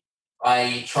interestingly,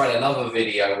 I tried another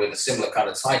video with a similar kind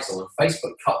of title, and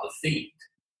Facebook cut the feed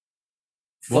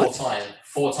four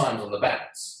times on the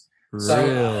bounce. Really?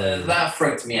 So that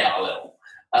freaked me out a little.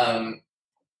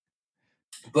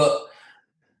 But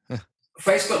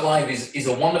Facebook Live is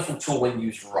a wonderful tool when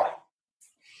used right.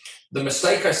 The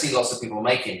mistake I see lots of people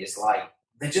making is like,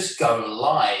 they just go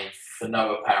live for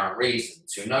no apparent reason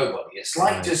to nobody. It's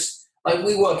like like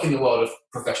we work in the world of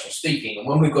professional speaking, and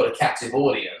when we've got a captive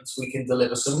audience, we can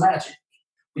deliver some magic.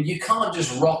 But you can't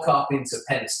just rock up into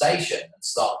Penn Station and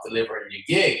start delivering your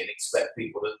gig and expect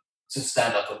people to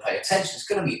stand up and pay attention. It's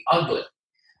going to be ugly.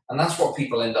 And that's what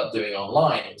people end up doing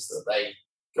online, is that they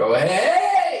go,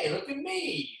 hey, look at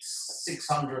me,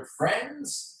 600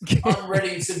 friends. I'm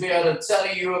ready to be able to tell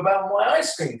you about my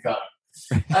ice cream cone.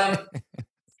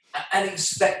 And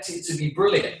expect it to be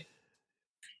brilliant.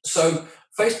 So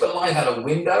Facebook Live had a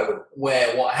window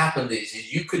where what happened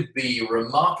is you could be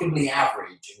remarkably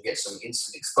average and get some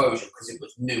instant exposure because it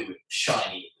was new, it was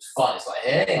shiny, it was fun. It's like,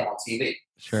 hey, I'm on TV.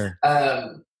 Sure.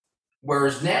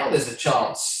 Whereas now there's a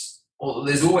chance, or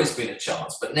there's always been a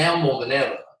chance, but now more than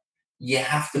ever, you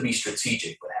have to be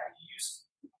strategic with how you use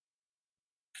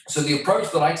it. So the approach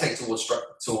that I take towards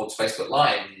Facebook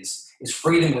Live is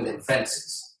freedom within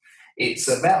fences. It's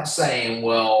about saying,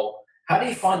 well, how do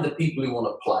you find the people who want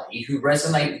to play, who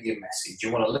resonate with your message,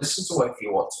 you want to listen to what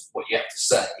you have to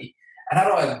say, and how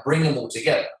do I bring them all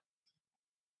together?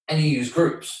 And you use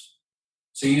groups.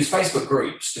 So you use Facebook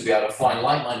groups to be able to find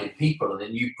like-minded people, and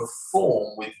then you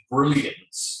perform with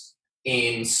brilliance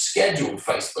in scheduled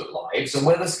Facebook Lives. And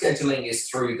whether scheduling is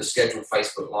through the scheduled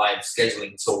Facebook Live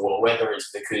scheduling tool, or whether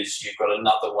it's because you've got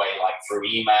another way, like through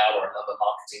email or another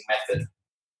marketing method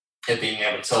of being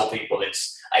able to tell people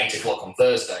it's 8 o'clock on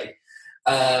Thursday,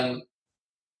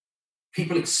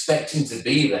 people expecting to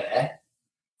be there,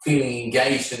 feeling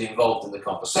engaged and involved in the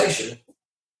conversation,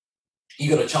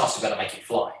 you got a chance to be able to make it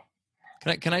fly.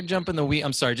 Can I jump in the weeds?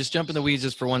 I'm sorry, just jump in the weeds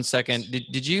just for 1 second.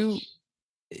 Did you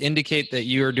indicate that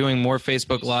you are doing more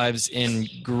Facebook Lives in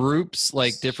groups,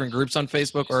 like different groups on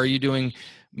Facebook, or are you doing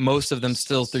most of them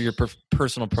still through your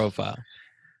personal profile?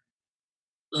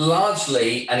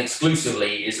 Largely and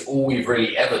exclusively is all we've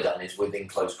really ever done is within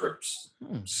closed groups.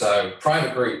 So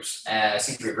private groups,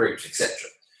 secret groups, etc.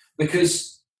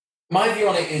 Because my view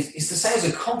on it is the same as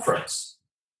a conference.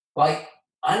 Like,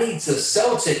 I need to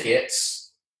sell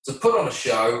tickets to put on a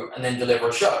show and then deliver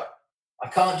a show. I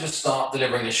can't just start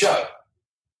delivering a show.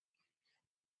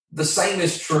 The same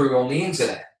is true on the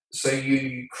internet. So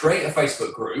you create a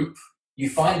Facebook group, you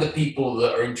find the people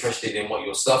that are interested in what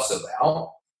your stuff's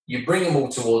about, you bring them all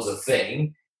towards a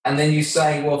thing, and then you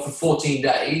say, well, for 14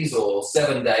 days or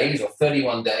 7 days or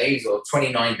 31 days or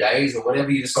 29 days or whatever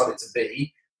you decide it to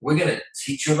be, we're going to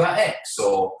teach you about X,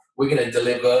 or we're going to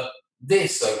deliver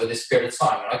this over this period of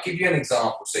time. And I'll give you an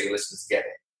example so your listeners get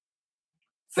it.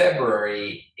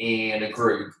 February in a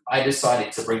group, I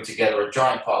decided to bring together a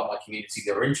giant part of my community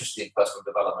that were interested in personal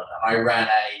development. And I ran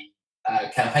a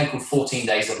campaign called 14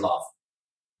 Days of Love.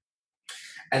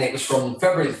 And it was from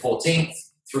February the 14th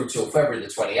through till February the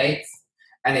 28th.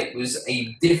 And it was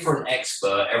a different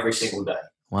expert every single day.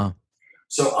 Wow.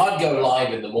 So I'd go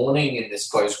live in the morning in this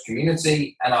closed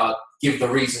community, and I'd give the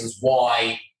reasons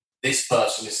why this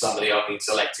person is somebody I've been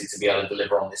selected to be able to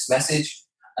deliver on this message.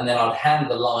 And then I'd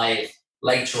hand the live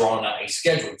later on at a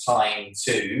scheduled time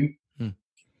to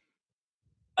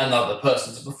another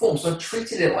person to perform. So I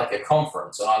treated it like a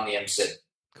conference, and I'm the MC.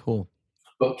 Cool.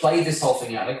 But played this whole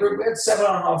thing out in a group. We had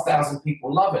 7,500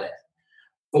 people loving it.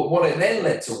 But what it then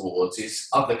led towards is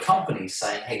other companies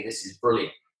saying, hey, this is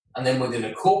brilliant. And then within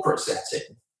a corporate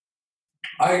setting,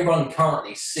 I run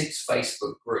currently 6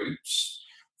 Facebook groups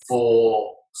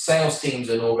for sales teams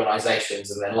and organizations,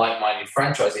 and then like-minded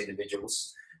franchise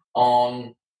individuals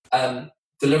on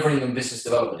delivering them business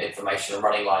development information and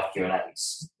running live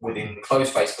Q&As within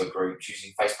closed Facebook groups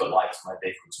using Facebook Live as my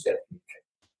vehicle to get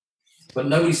communicate. But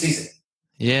nobody sees it.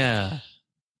 Yeah.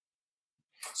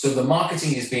 So the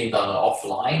marketing is being done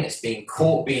offline. It's being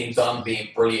caught being done, being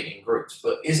brilliant in groups.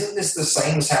 But isn't this the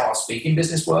same as how our speaking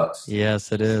business works?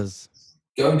 Yes, it is.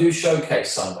 Go and do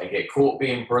Showcase Sunday. Get caught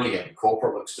being brilliant.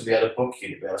 Corporate looks to be able to book you,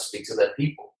 to be able to speak to their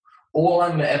people. All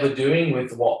I'm ever doing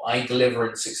with what I deliver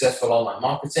in successful online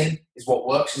marketing is what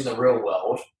works in the real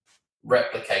world,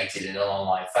 replicated in an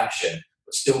online fashion,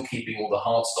 but still keeping all the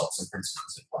hard stops and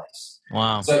principles in place.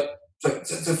 Wow. So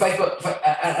Facebook,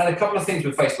 and a couple of things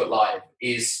with Facebook Live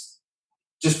is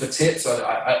just for tips.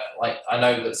 I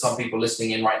know that some people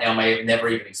listening in right now may have never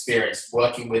even experienced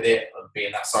working with it or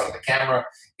being that side of the camera,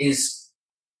 is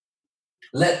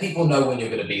let people know when you're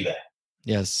going to be there.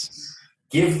 Yes.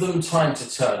 Give them time to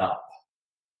turn up.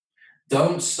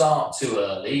 Don't start too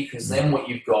early, because then what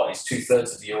you've got is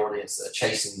 2/3 of the audience that are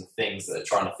chasing the things that are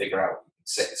trying to figure out what you can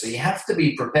say. So you have to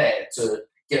be prepared to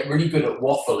get really good at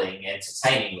waffling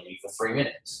entertainingly for 3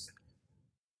 minutes.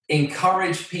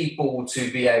 Encourage people to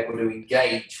be able to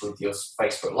engage with your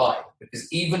Facebook Live,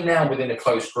 because even now within a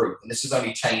closed group, and this has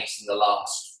only changed in the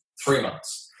last 3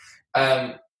 months,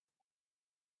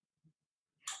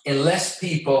 unless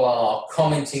people are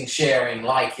commenting, sharing,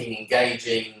 liking,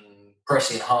 engaging,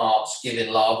 pressing hearts, giving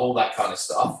love, all that kind of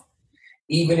stuff,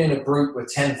 even in a group with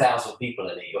 10,000 people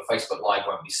in it, your Facebook Live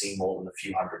won't be seen more than a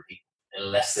few hundred people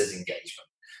unless there's engagement.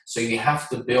 So you have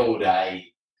to build a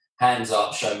hands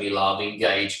up, show me love,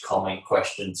 engage, comment,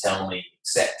 question, tell me,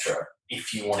 etc.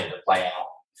 if you want it to play out.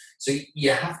 So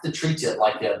you have to treat it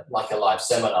like a live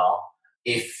seminar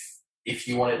if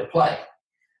you want it to play.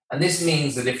 And this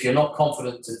means that if you're not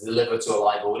confident to deliver to a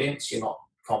live audience, you're not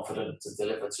confident to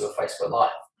deliver to a Facebook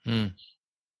Live.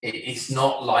 It's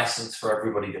not licensed for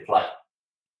everybody to play.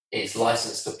 It's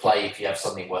licensed to play if you have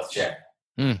something worth sharing.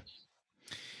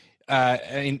 I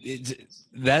mean,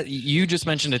 that you just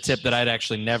mentioned a tip that I'd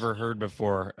actually never heard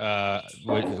before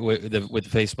with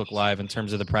Facebook Live in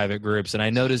terms of the private groups, and I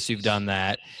noticed you've done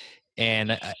that.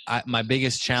 And my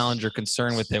biggest challenge or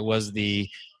concern with it was the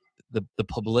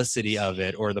publicity of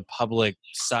it, or the public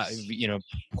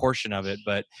portion of it.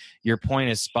 But your point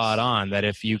is spot on, that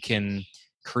if you can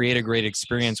create a great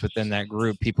experience within that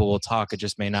group, people will talk. It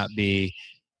just may not be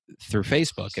through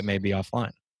Facebook. It may be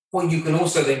offline. Well, you can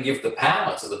also then give the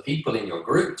power to the people in your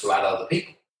group to add other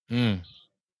people.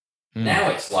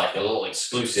 Now it's like a little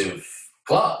exclusive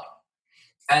club.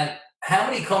 And how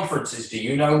many conferences do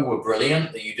you know were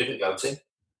brilliant that you didn't go to?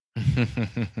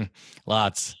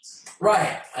 Lots.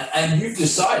 Right. And you've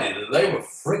decided that they were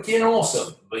freaking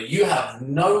awesome, but you have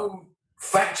no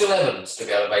factual evidence to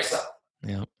be able to base that on.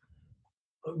 Yeah.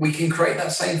 We can create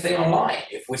that same thing online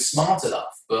if we're smart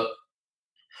enough, but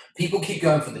people keep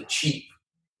going for the cheap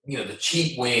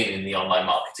win in the online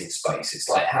marketing space. It's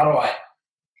like, how do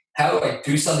I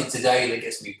do something today that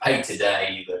gets me paid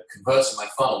today, that converts in my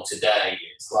funnel today?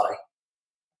 It's like,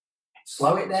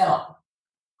 slow it down.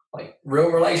 Like, real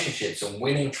relationships and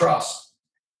winning trust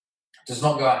does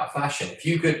not go out of fashion. If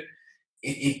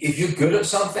you're good at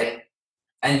something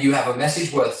and you have a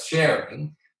message worth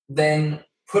sharing, then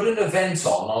put an event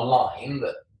online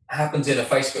that happens in a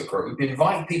Facebook group,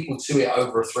 invite people to it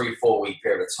over a 3-4 week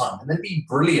period of time, and then be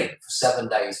brilliant for 7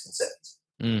 days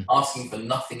consecutively, asking for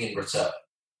nothing in return.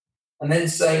 And then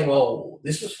say, well,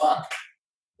 this was fun.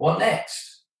 What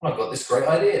next? Well, I've got this great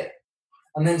idea.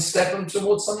 And then step them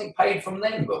towards something paid from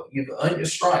them, but you've earned your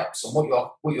stripes. And what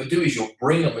you'll do is you'll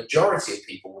bring a majority of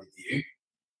people with you,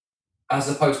 as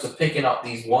opposed to picking up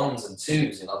these 1s and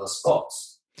 2s in other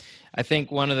spots. I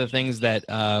think one of the things that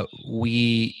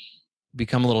we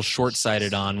become a little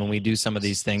short-sighted on when we do some of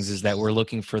these things is that we're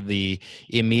looking for the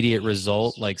immediate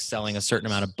result, like selling a certain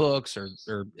amount of books or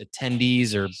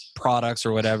attendees or products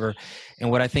or whatever. And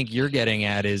what I think you're getting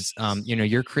at is,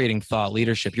 you're creating thought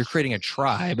leadership. You're creating a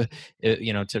tribe,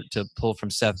 to pull from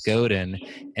Seth Godin.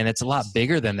 And it's a lot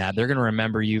bigger than that. They're going to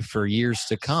remember you for years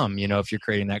to come, if you're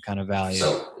creating that kind of value.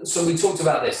 So we talked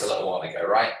about this a little while ago,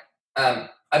 right?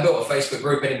 I built a Facebook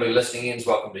group. Anybody listening in is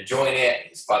welcome to join it.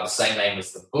 It's by the same name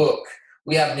as the book.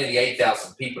 We have nearly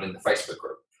 8,000 people in the Facebook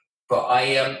group. But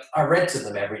I read to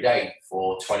them every day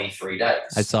for 23 days.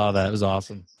 I saw that. It was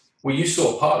awesome. Well, you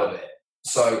saw part of it.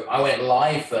 So I went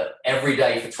live for every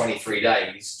day for 23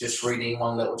 days, just reading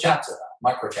one little chapter,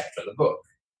 micro chapter of the book.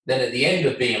 Then at the end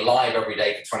of being live every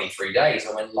day for 23 days,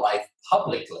 I went live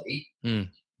publicly and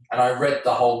I read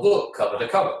the whole book cover to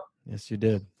cover. Yes, you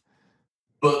did.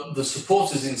 But the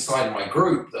supporters inside my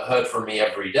group that heard from me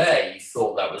every day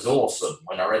thought that was awesome.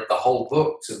 When I read the whole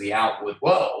book to the outward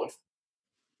world,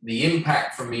 the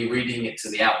impact from me reading it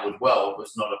to the outward world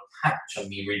was not a patch on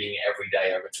me reading it every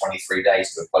day over 23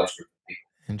 days to a close group of people.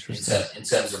 Interesting. In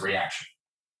terms of reaction.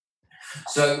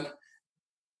 So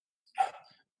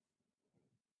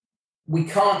we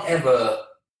can't ever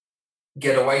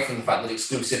get away from the fact that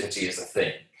exclusivity is a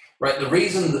thing, right? The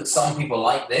reason that some people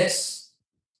like this,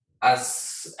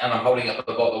 and I'm holding up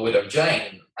the bottle of Widow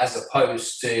Jane, as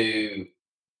opposed to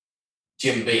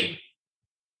Jim Beam,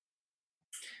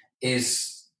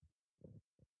 is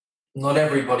not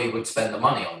everybody would spend the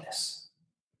money on this.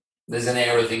 There's an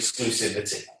air of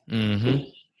exclusivity. Mm-hmm.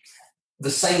 The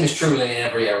same is true in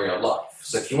every area of life.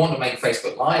 So if you want to make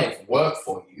Facebook Live work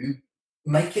for you,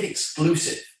 make it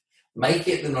exclusive. Make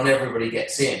it that not everybody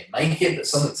gets in. Make it that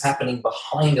something's happening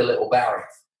behind a little barrier.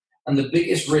 And the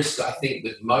biggest risk, I think,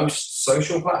 with most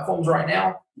social platforms right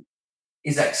now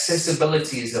is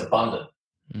accessibility is abundant,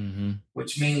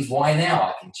 which means why now?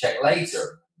 I can check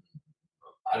later.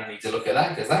 I don't need to look at that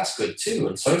because that's good too.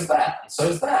 And so is that. And so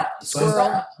is that. And so is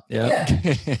that. Yeah.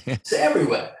 It's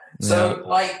everywhere. So,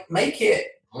 make it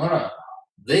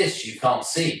this you can't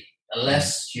see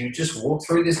unless you just walk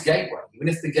through this gateway. Even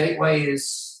if the gateway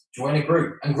is join a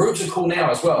group. And groups are cool now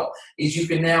as well, is you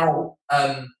can now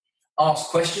ask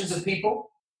questions of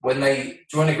people when they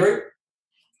join a group.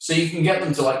 So you can get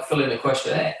them to fill in a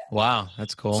questionnaire. Wow,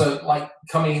 that's cool. So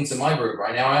coming into my group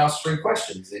right now, I ask 3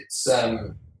 questions. It's,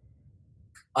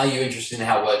 are you interested in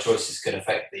how word choices can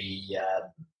affect the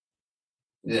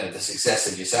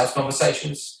success of your sales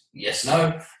conversations? Yes,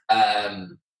 no.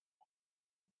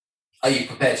 Are you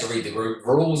prepared to read the group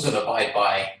rules and abide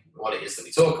by what it is that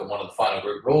we talk? And one of the final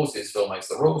group rules is Phil makes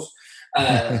the rules.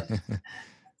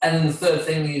 And the third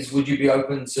thing is, would you be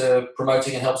open to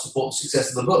promoting and help support the success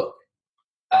of the book?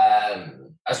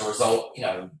 As a result,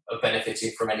 of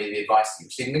benefiting from any of the advice that you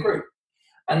receive in the group.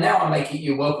 And now I make it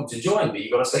you're welcome to join, but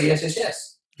you've got to say yes, yes,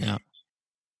 yes. Yeah.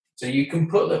 So you can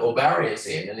put little barriers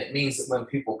in, and it means that when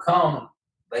people come,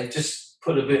 they just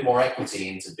put a bit more equity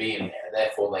into being there.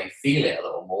 Therefore, they feel it a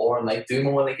little more, and they do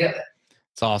more when they get there.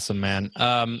 It's awesome, man.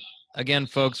 Again,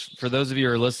 folks, for those of you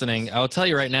who are listening, I'll tell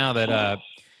you right now that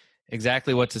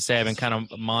exactly what to say. I've been kind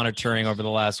of monitoring over the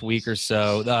last week or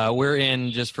so. We're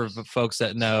in, just for folks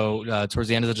that know, towards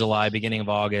the end of the July, beginning of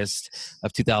August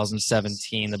of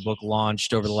 2017. The book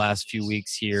launched over the last few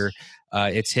weeks here.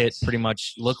 It's hit pretty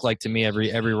much, looked like to me,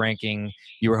 every ranking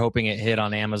you were hoping it hit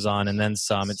on Amazon and then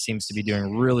some. It seems to be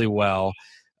doing really well.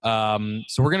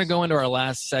 So we're going to go into our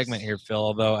last segment here, Phil,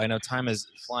 although I know time is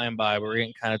flying by. We're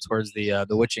getting kind of towards the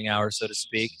witching hour, so to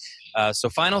speak. So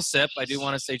final sip, I do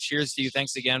want to say cheers to you.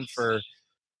 Thanks again for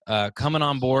coming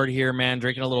on board here, man,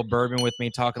 drinking a little bourbon with me,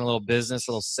 talking a little business,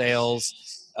 a little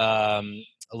sales, a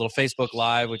little Facebook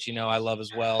Live, which I love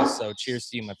as well. So cheers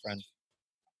to you, my friend.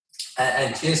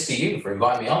 And cheers to you for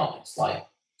inviting me on.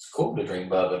 It's cool to drink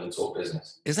bourbon and talk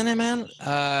business. Isn't it, man?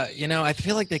 I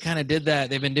feel like they kind of did that.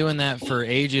 They've been doing that for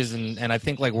ages. And I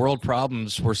think world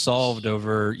problems were solved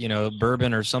over,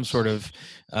 bourbon or some sort of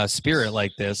spirit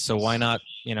like this. So why not,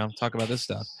 talk about this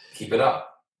stuff? Keep it up.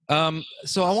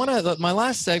 So my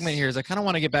last segment here is I kind of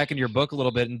want to get back into your book a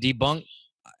little bit and debunk,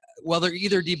 they're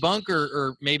either debunk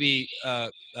or maybe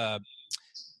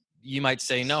you might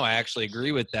say, no, I actually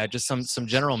agree with that. Just some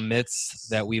general myths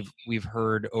that we've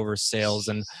heard over sales.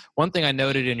 And one thing I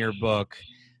noted in your book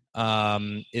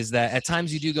is that at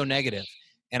times you do go negative.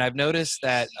 And I've noticed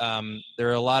that there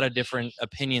are a lot of different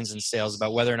opinions in sales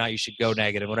about whether or not you should go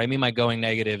negative. What I mean by going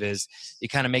negative is you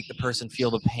kind of make the person feel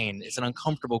the pain. It's an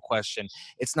uncomfortable question.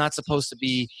 It's not supposed to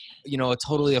be,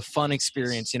 a fun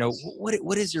experience.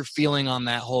 What is your feeling on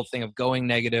that whole thing of going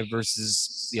negative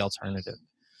versus the alternative?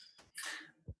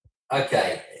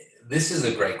 Okay, this is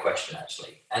a great question,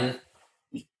 actually. And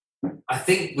I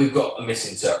think we've got a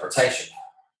misinterpretation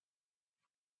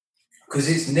because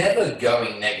it's never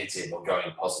going negative or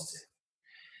going positive.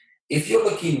 If you're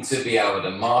looking to be able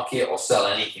to market or sell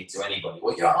anything to anybody,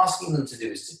 what you're asking them to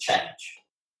do is to change.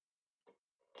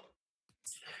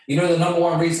 You know the number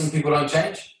one reason people don't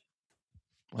change?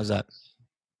 What's that?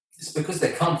 It's because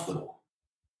they're comfortable.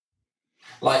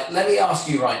 Like, let me ask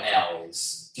you right now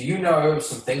is, do you know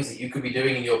some things that you could be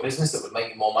doing in your business that would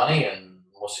make you more money and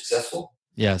more successful?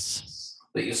 Yes.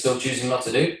 That you're still choosing not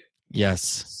to do?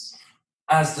 Yes.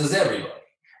 As does everybody.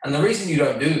 And the reason you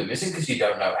don't do them isn't because you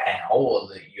don't know how or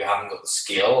that you haven't got the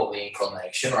skill or the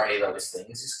inclination or any of those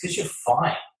things. It's because you're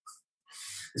fine.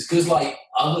 It's because, like,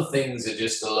 other things are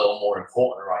just a little more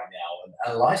important right now,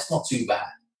 and life's not too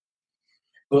bad.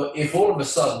 But if all of a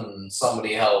sudden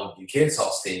somebody held your kids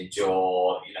hostage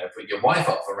or, you know, put your wife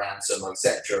up for ransom,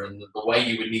 etc., and the way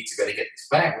you would need to be able to get this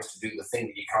back was to do the thing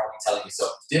that you're currently telling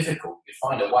yourself is difficult, you'd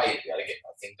find a way to be able to get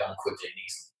that thing done quickly and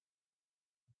easily.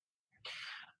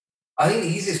 I think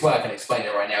the easiest way I can explain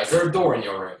it right now, is there a door in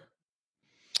your room?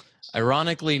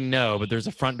 Ironically, no, but there's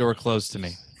a front door close to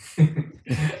me.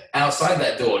 Outside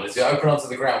that door, does it open onto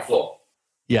the ground floor?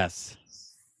 Yes.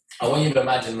 I want you to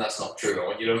imagine that's not true. I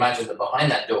want you to imagine that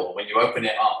behind that door, when you open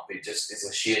it up, it just is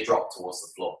a sheer drop towards the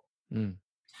floor. Mm.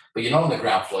 But you're not on the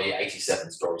ground floor, you're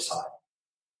 87 stories high.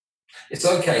 It's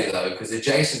okay, though, because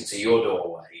adjacent to your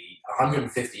doorway,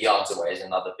 150 yards away is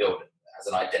another building that has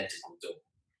an identical door.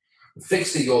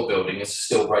 Fixed at your building is a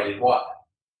steel braided wire.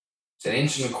 It's 1.25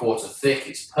 inches thick.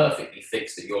 It's perfectly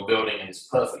fixed at your building and it's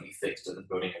perfectly fixed at the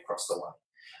building across the way.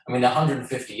 I mean,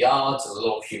 150 yards and a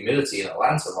little humidity in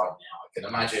Atlanta right now. I can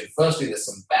imagine, firstly, there's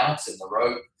some bounce in the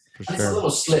road and it's a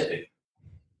little slippy.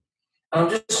 And I'm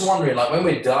just wondering, like, when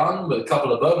we're done with a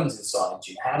couple of bourbons inside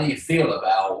you, how do you feel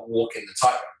about walking the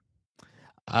tightrope?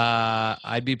 I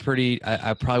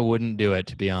probably wouldn't do it,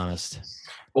 to be honest.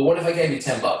 Well, what if I gave you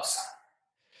 $10?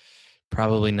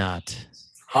 Probably not.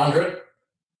 100?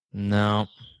 No.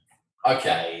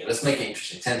 Okay, let's make it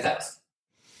interesting. 10,000.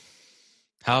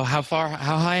 How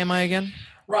high am I again?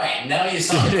 Right, now you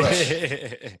start the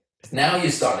question. Now you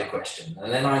start the question.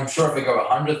 And then I'm sure if we go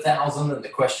 100,000 and the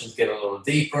questions get a little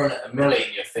deeper, and at $1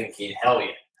 million, you're thinking, hell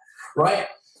yeah. Right?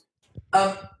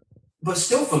 But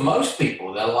still, for most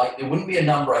people, they're like, there wouldn't be a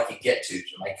number I could get to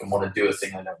make them want to do a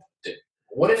thing they don't want to do.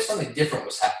 What if something different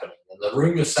was happening? And the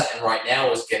room you're sat in right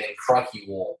now is getting crikey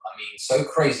warm. I mean, so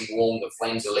crazy warm that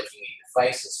flames are licking at your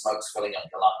face and smoke's filling up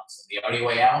your lungs. And the only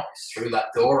way out is through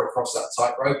that door, across that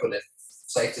tightrope, and if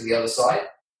safe to the other side.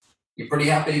 You're pretty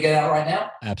happy to get out right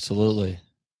now? Absolutely.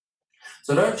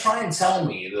 So don't try and tell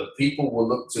me that people will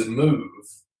look to move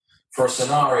for a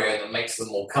scenario that makes them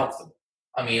more comfortable.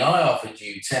 I mean, I offered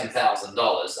you $10,000,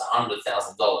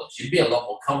 $100,000. You'd be a lot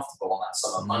more comfortable on that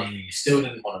sum of money, but you still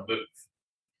didn't want to move.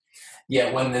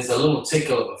 Yet when there's a little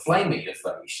tickle of a flame in your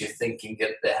face, you're thinking,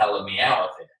 get the hell of me out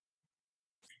of here.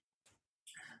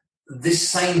 This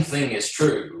same thing is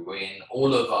true in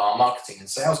all of our marketing and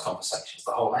sales conversations.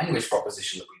 The whole language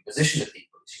proposition that we position to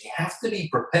people is you have to be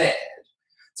prepared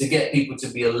to get people to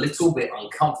be a little bit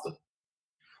uncomfortable.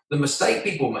 The mistake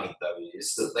people make, though,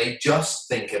 is that they just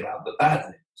think about the bad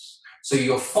news. So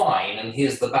you're fine, and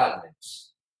here's the bad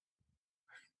news.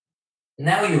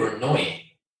 Now you're annoying.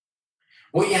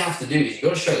 What you have to do is you've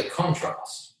got to show the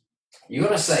contrast. You've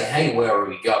got to say, hey, where are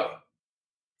we going?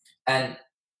 And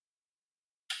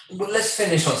let's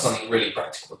finish on something really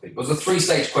practical with people. There's a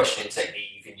 3-stage questioning technique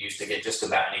you can use to get just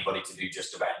about anybody to do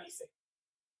just about anything.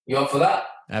 You up for that?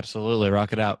 Absolutely.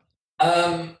 Rock it out.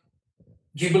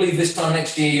 Do you believe this time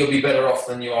next year you'll be better off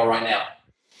than you are right now?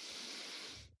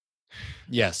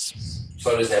 Yes.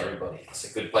 So does everybody. It's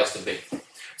a good place to be.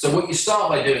 So what you start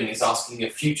by doing is asking a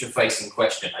future-facing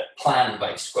question, a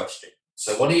plan-based question.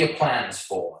 So what are your plans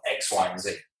for X, Y, and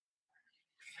Z?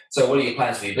 So what are your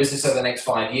plans for your business over the next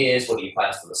 5 years? What are your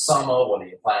plans for the summer? What are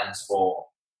your plans for,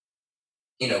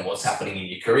 what's happening in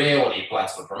your career? What are your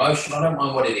plans for promotion? I don't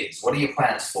mind what it is. What are your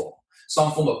plans for?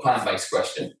 Some form of plan-based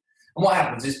question. And what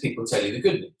happens is people tell you the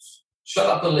good news. Shut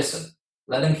up and listen.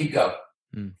 Let them keep going.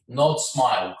 Nod,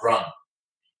 smile, grunt.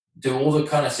 Do all the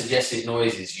kind of suggestive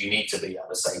noises you need to be able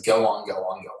to say, go on, go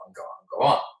on, go on, go on, go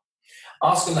on.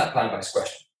 Ask them that plan-based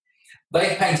question.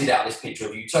 They've painted out this picture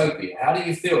of utopia. How do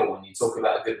you feel when you talk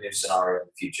about a good news scenario in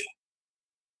the future?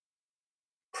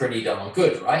 Pretty darn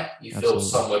good, right? You feel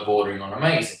somewhere bordering on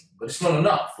amazing. But it's not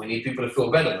enough. We need people to feel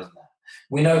better than that.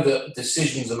 We know that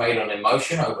decisions are made on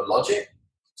emotion over logic.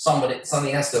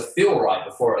 Something has to feel right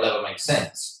before it'll ever make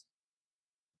sense.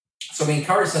 So we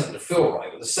encourage something to feel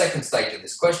right with the second stage of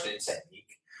this questioning technique,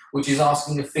 which is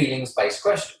asking a feelings-based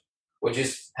question, which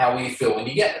is how will you feel when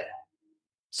you get there?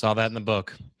 Saw that in the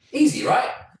book. Easy, right?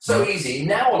 So easy.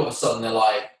 Now all of a sudden they're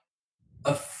like,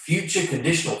 a future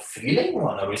conditional feeling?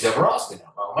 Well, nobody's ever asked me that.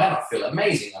 Oh man, I feel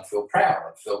amazing. I feel proud.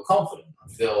 I feel confident.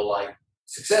 I feel like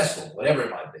successful, whatever it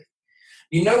might be.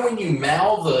 You know, when you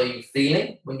mouth a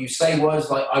feeling, when you say words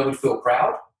like, I would feel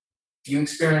proud, you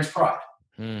experience pride.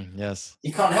 Yes.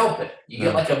 You can't help it. You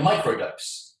get like a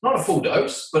microdose. Not a full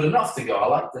dose, but enough to go, I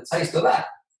like the taste of that.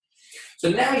 So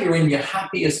now you're in your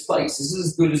happiest place. This is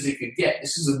as good as it could get.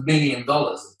 This is $1 million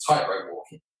of tightrope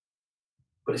walking.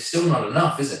 But it's still not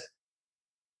enough, is it?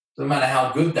 No matter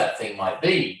how good that thing might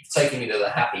be, taking me to the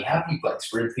happy, happy place,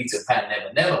 where Peter Pan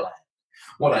never land.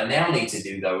 What I now need to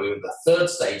do, though, with the third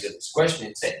stage of this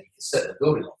questioning technique is set the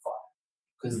building on fire,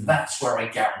 because that's where I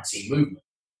guarantee movement.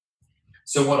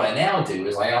 So what I now do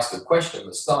is I ask a question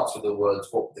that starts with the words,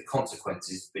 what would the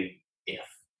consequences be if?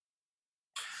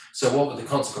 So what would the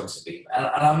consequences be? And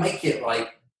I make it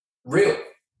like real.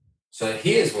 So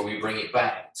here's where we bring it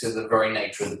back to the very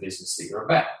nature of the business that you're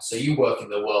about. So you work in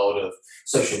the world of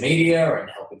social media and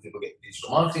helping people get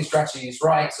digital marketing strategies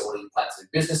right. So what are you planning to do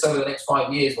business over the next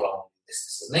 5 years? Well, I want to do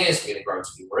this, and this. We're going to grow to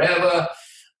be wherever.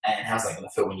 And how's that going to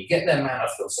feel when you get there, man? I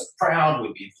feel so proud.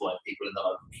 We'll be employing people in the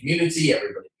local community.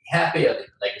 Everybody be happy. I leave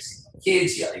the legacy of my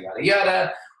kids, yada, yada,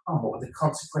 yada. Oh, what would the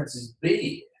consequences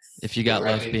be? If you got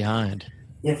left behind.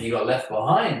 Yeah, if you got left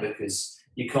behind because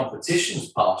your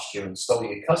competition's passed you and stole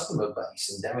your customer base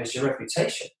and damaged your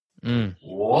reputation.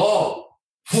 Whoa.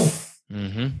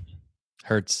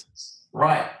 Hurts.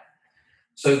 Right.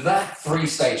 So that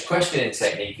 3-stage questioning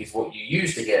technique is what you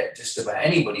use to get just about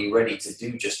anybody ready to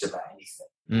do just about anything.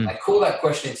 I call that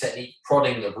questioning technique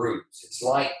prodding the roots. It's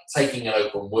like taking an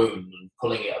open wound and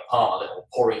pulling it apart a little,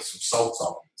 pouring some salt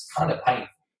on it. It's kind of painful.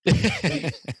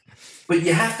 But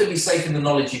you have to be safe in the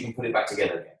knowledge you can put it back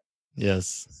together again.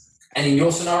 Yes. And in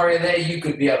your scenario there, you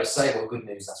could be able to say, well, good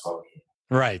news, that's why we're here.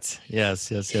 Right. Yes.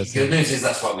 Good news is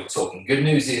that's why we're talking. Good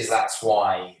news is that's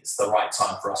why it's the right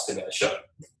time for us to get a show.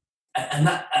 And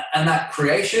that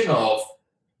creation of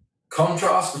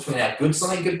contrast between how good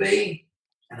something could be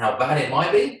and how bad it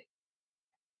might be,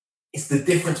 it's the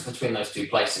difference between those two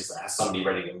places that has somebody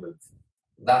ready to move.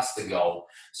 That's the goal.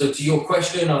 So to your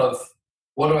question of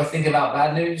what do I think about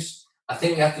bad news? I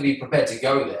think we have to be prepared to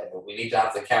go there, but we need to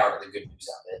have the carrot of the good news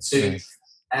out there too. Nice.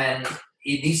 And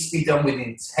it needs to be done with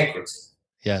integrity.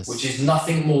 Yes. Which is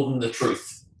nothing more than the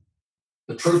truth.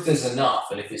 The truth is enough.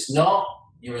 And if it's not,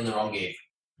 you're in the wrong gig.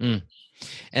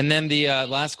 And then the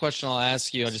last question I'll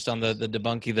ask you, just on the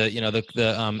debunking,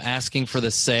 the asking for the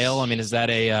sale. I mean, is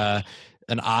that an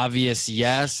obvious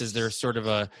yes? Is there sort of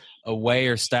a way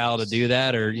or style to do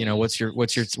that, or what's your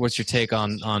take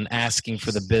on asking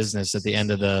for the business at the end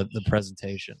of the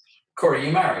presentation? Corey,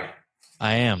 you married?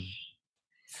 I am.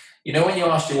 When you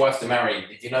asked your wife to marry you,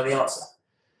 did you know the answer?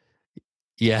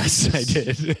 Yes, I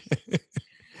did.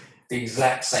 The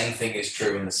exact same thing is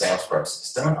true in the sales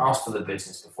process. Don't ask for the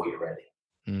business before you're ready.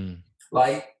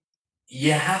 Like,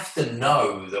 you have to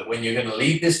know that when you're going to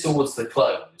lead this towards the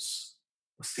close,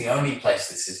 it's the only place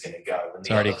this is going to go. And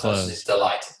the other person is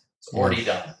delighted. It's already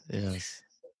done. Yes.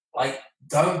 Like,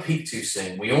 don't peak too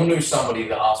soon. We all knew somebody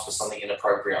that asked for something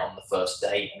inappropriate on the first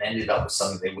date and ended up with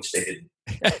something they wish they didn't.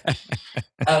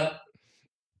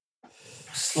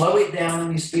 Slow it down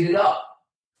and you speed it up.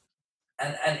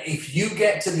 And if you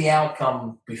get to the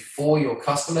outcome before your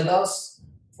customer does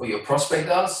or your prospect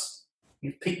does,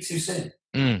 you've peaked too soon.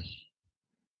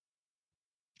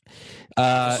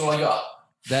 That's all I got.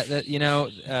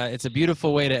 It's a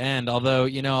beautiful way to end. Although,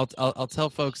 I'll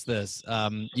tell folks this.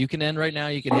 You can end right now.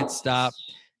 You can hit stop.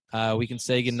 We can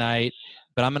say goodnight.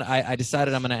 But I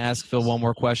decided I'm gonna ask Phil one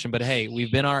more question. But hey,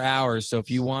 we've been our hours. So if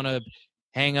you want to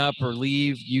hang up or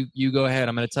leave, you go ahead.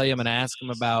 I'm gonna tell you. I'm gonna ask him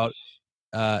about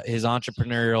his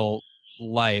entrepreneurial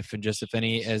life and just if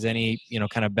any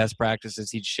kind of best practices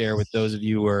he'd share with those of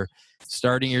you who are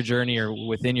starting your journey or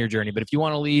within your journey. But if you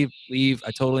want to leave,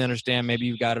 I totally understand. Maybe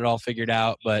you've got it all figured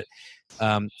out, but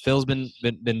Phil's been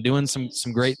doing some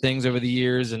great things over the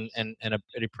years and a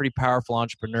pretty powerful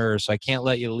entrepreneur. So I can't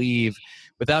let you leave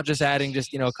without just adding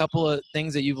a couple of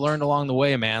things that you've learned along the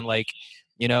way, man. Like,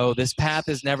 this path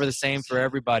is never the same for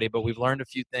everybody, but we've learned a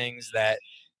few things that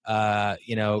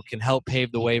can help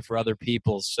pave the way for other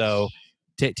people. So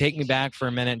take me back for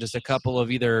a minute, just a couple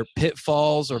of either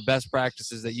pitfalls or best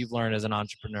practices that you've learned as an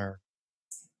entrepreneur.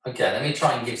 Okay, let me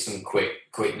try and give some quick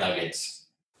nuggets.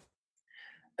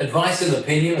 Advice and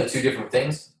opinion are two different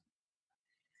things.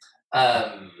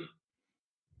 So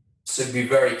be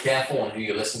very careful on who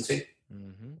you listen to.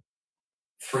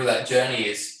 Through that journey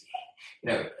is,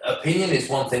 opinion is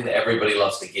one thing that everybody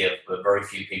loves to give, but very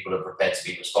few people are prepared to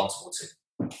be responsible to.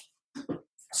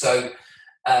 So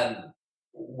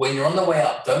when you're on the way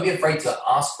up, don't be afraid to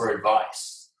ask for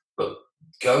advice, but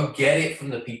go get it from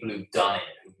the people who've done it,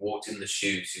 who've walked in the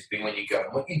shoes, who've been when you go.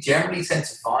 And what you generally tend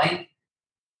to find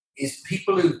is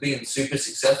people who've been super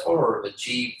successful or have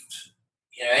achieved,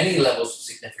 any levels of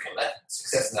significant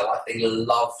success in their life, they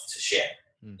love to share.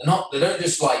 They don't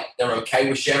just they're okay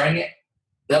with sharing it.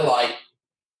 They're like,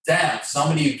 damn,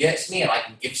 somebody who gets me and I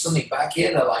can give something back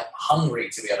here. They're like hungry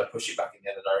to be able to push it back in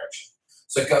the other direction.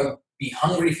 So go be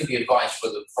hungry for the advice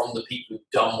from the people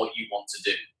who've done what you want to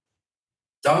do.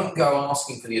 Don't go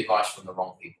asking for the advice from the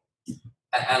wrong people.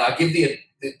 And I give the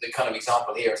kind of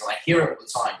example here, and I hear it all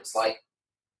the time. It's like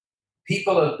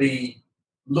people are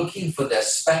looking for their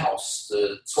spouse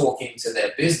to talk into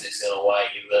their business in a way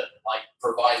that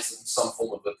provides them some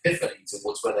form of epiphany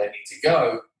towards where they need to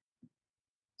go.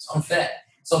 It's unfair.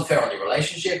 It's unfair on your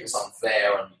relationship. It's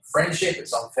unfair on your friendship.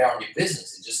 It's unfair on your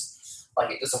business. It just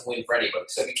it doesn't win for anybody.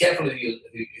 So be careful who you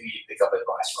pick up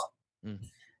advice from.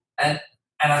 And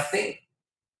I think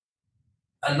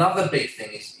another big thing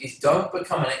is don't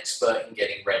become an expert in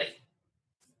getting ready.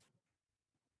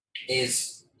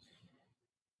 If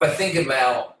I think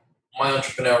about my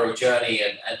entrepreneurial journey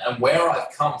and where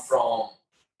I've come from,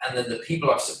 and then the people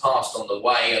I've surpassed on the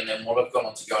way, and then what I've gone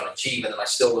on to go and achieve, and then I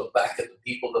still look back at the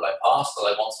people that I passed that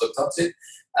I once looked up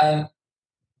to,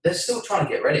 they're still trying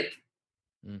to get ready.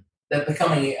 They're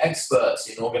becoming experts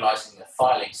in organizing their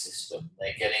filing system.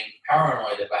 They're getting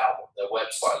paranoid about what their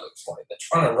website looks like. They're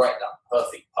trying to write that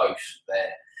perfect post.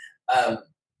 They're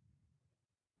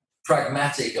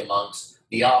pragmatic amongst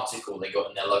the article they got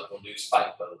in their local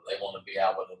newspaper that they want to be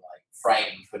able to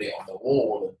frame and put it on the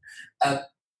wall. And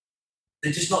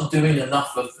they're just not doing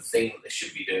enough of the thing that they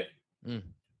should be doing.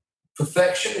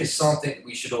 Perfection is something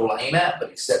we should all aim at,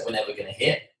 but except we're never going to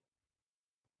hit.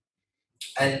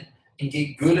 And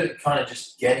get good at kind of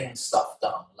just getting stuff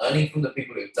done, learning from the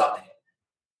people who've done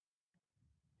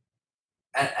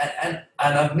it. And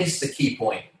I've missed the key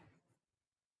point.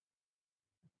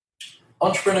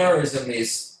 Entrepreneurism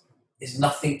is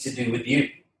nothing to do with you.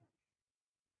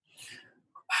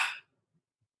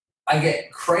 I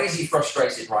get crazy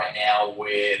frustrated right now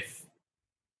with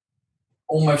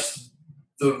almost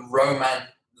the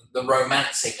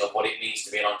romancing of what it means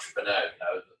to be an entrepreneur.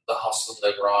 The hustle,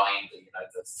 the grind,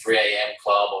 the 3 a.m.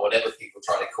 club, or whatever people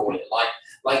try to call it.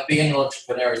 Like being an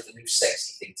entrepreneur is the new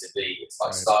sexy thing to be. It's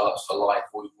like startups for life.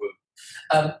 Woo woo.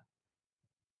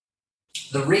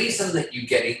 The reason that you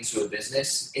get into a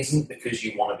business isn't because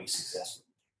you want to be successful.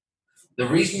 The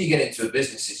reason you get into a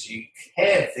business is you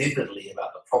care vividly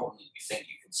about the problem that you think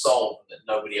you can solve and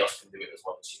that nobody else can do it as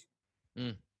well as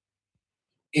you.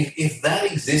 If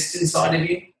that exists inside of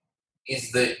you,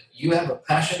 is that you have a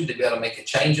passion to be able to make a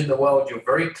change in the world, you're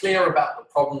very clear about the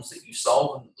problems that you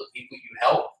solve and the people you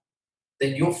help,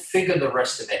 then you'll figure the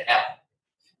rest of it out.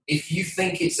 If you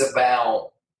think it's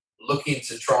about looking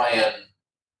to try and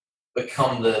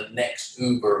become the next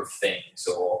Uber of things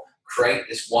or create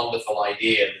this wonderful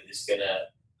idea that is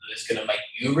gonna make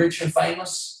you rich and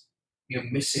famous, you're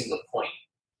missing the point.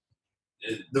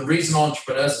 The reason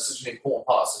entrepreneurs are such an important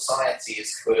part of society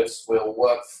is because we'll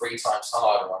work 3 times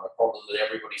harder on a problem that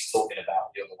everybody's talking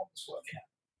about, the other one that's working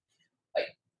out.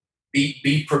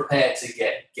 Be prepared to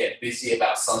get busy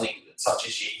about something that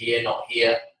touches you here, not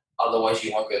here. Otherwise,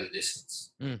 you won't go the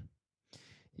distance.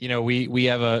 We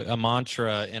have a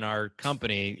mantra in our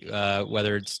company,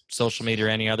 whether it's social media or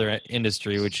any other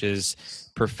industry, which is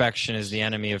perfection is the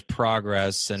enemy of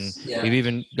progress. And we've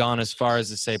even gone as far as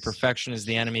to say perfection is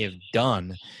the enemy of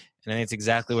done. And I think it's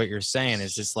exactly what you're saying.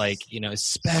 Is just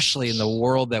especially in the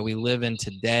world that we live in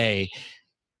today,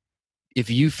 if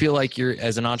you feel like you're,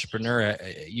 as an entrepreneur,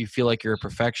 you feel like you're a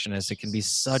perfectionist, it can be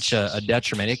such a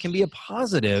detriment. It can be a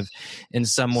positive in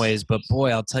some ways, but boy,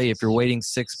 I'll tell you, if you're waiting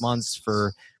 6 months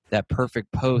for that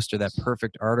perfect post or that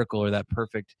perfect article or that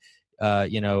perfect,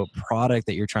 product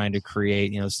that you're trying to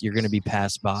create, you're going to be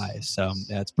passed by. So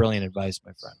that's brilliant advice,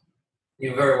 my friend.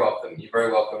 You're very welcome. You're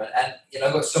very welcome. And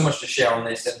I've got so much to share on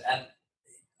this. And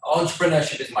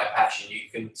entrepreneurship is my passion. You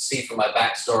can see from my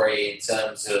backstory in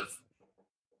terms of,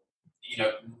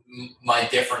 my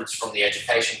difference from the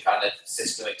education kind of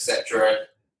system, etc.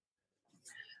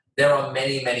 There are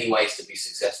many, many ways to be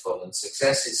successful, and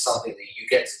success is something that you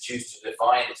get to choose to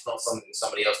define. It's not something that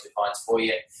somebody else defines for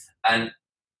you. And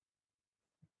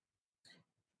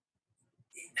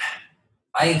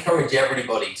I encourage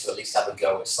everybody to at least have a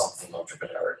go at something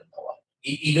entrepreneurial in their life.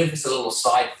 Even if it's a little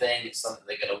side thing, it's something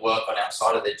they're going to work on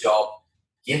outside of their job,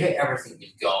 give it everything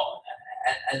you've got.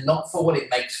 And not for what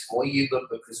it makes for you, but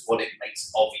because what it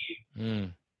makes of you.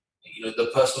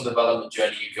 The personal development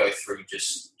journey you go through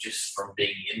just from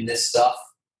being in this stuff,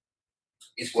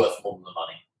 is worth more than the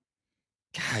money.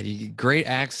 God, you great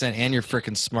accent, and you're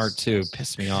freaking smart too.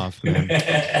 Piss me off,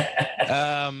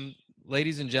 man.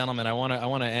 Ladies and gentlemen, I want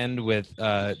to end with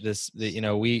this.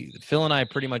 Phil and I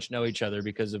pretty much know each other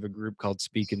because of a group called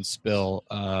Speak and Spill,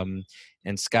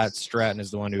 and Scott Stratton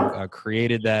is the one who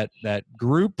created that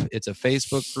group. It's a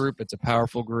Facebook group. It's a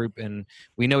powerful group, and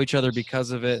we know each other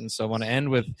because of it. And so I want to end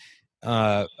with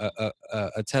a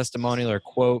testimonial or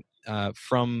quote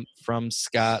from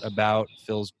Scott about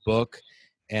Phil's book.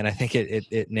 And I think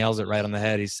it nails it right on the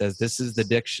head. He says, "This is the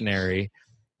dictionary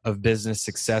of business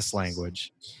success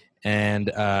language." And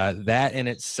that in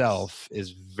itself is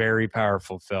very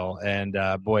powerful, Phil. And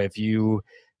boy, if you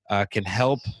can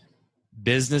help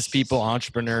business people,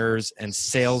 entrepreneurs, and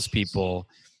salespeople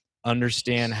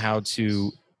understand how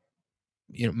to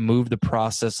move the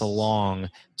process along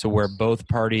to where both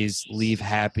parties leave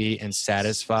happy and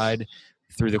satisfied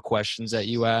through the questions that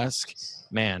you ask,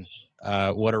 man,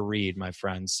 what a read, my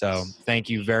friend. So thank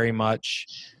you very much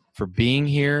for being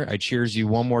here. I cheers you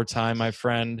one more time, my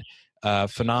friend.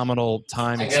 Phenomenal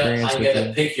experience with you. I'm going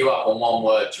to pick you up on one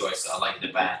word choice that I like the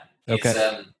band. Okay.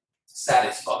 It's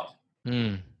satisfied.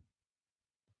 Mm.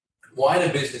 Why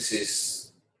do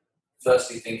businesses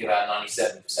firstly think about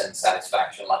 97%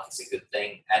 satisfaction like it's a good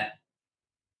thing? And,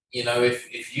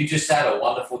 if you just had a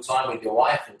wonderful time with your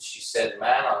wife and she said,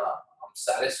 man, I'm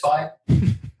satisfied,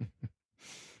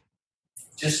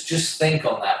 just think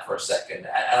on that for a second.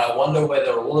 And I wonder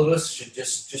whether all of us should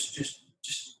just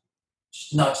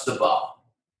nudge the bar.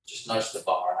 Just nudge the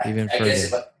bar. I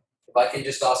guess if I can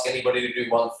just ask anybody to do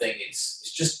one thing,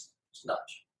 it's just nudge.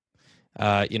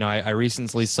 I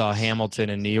recently saw Hamilton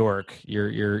in New York,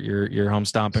 your home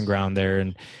stomping ground there,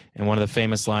 and one of the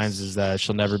famous lines is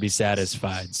 "She'll never be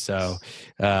satisfied." So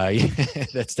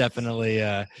that's definitely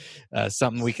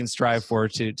something we can strive for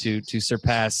to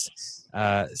surpass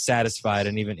satisfied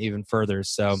and even further.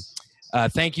 So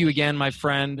thank you again, my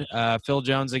friend Phil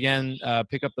Jones. Again,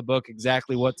 pick up the book,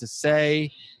 Exactly What to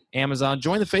Say. Amazon.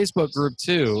 Join the Facebook group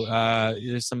too.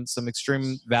 There's some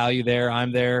extreme value there.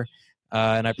 I'm there.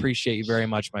 And I appreciate you very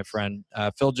much, my friend.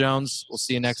 Phil Jones, we'll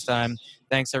see you next time.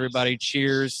 Thanks, everybody.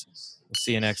 Cheers. We'll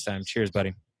see you next time. Cheers,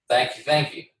 buddy.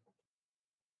 Thank you.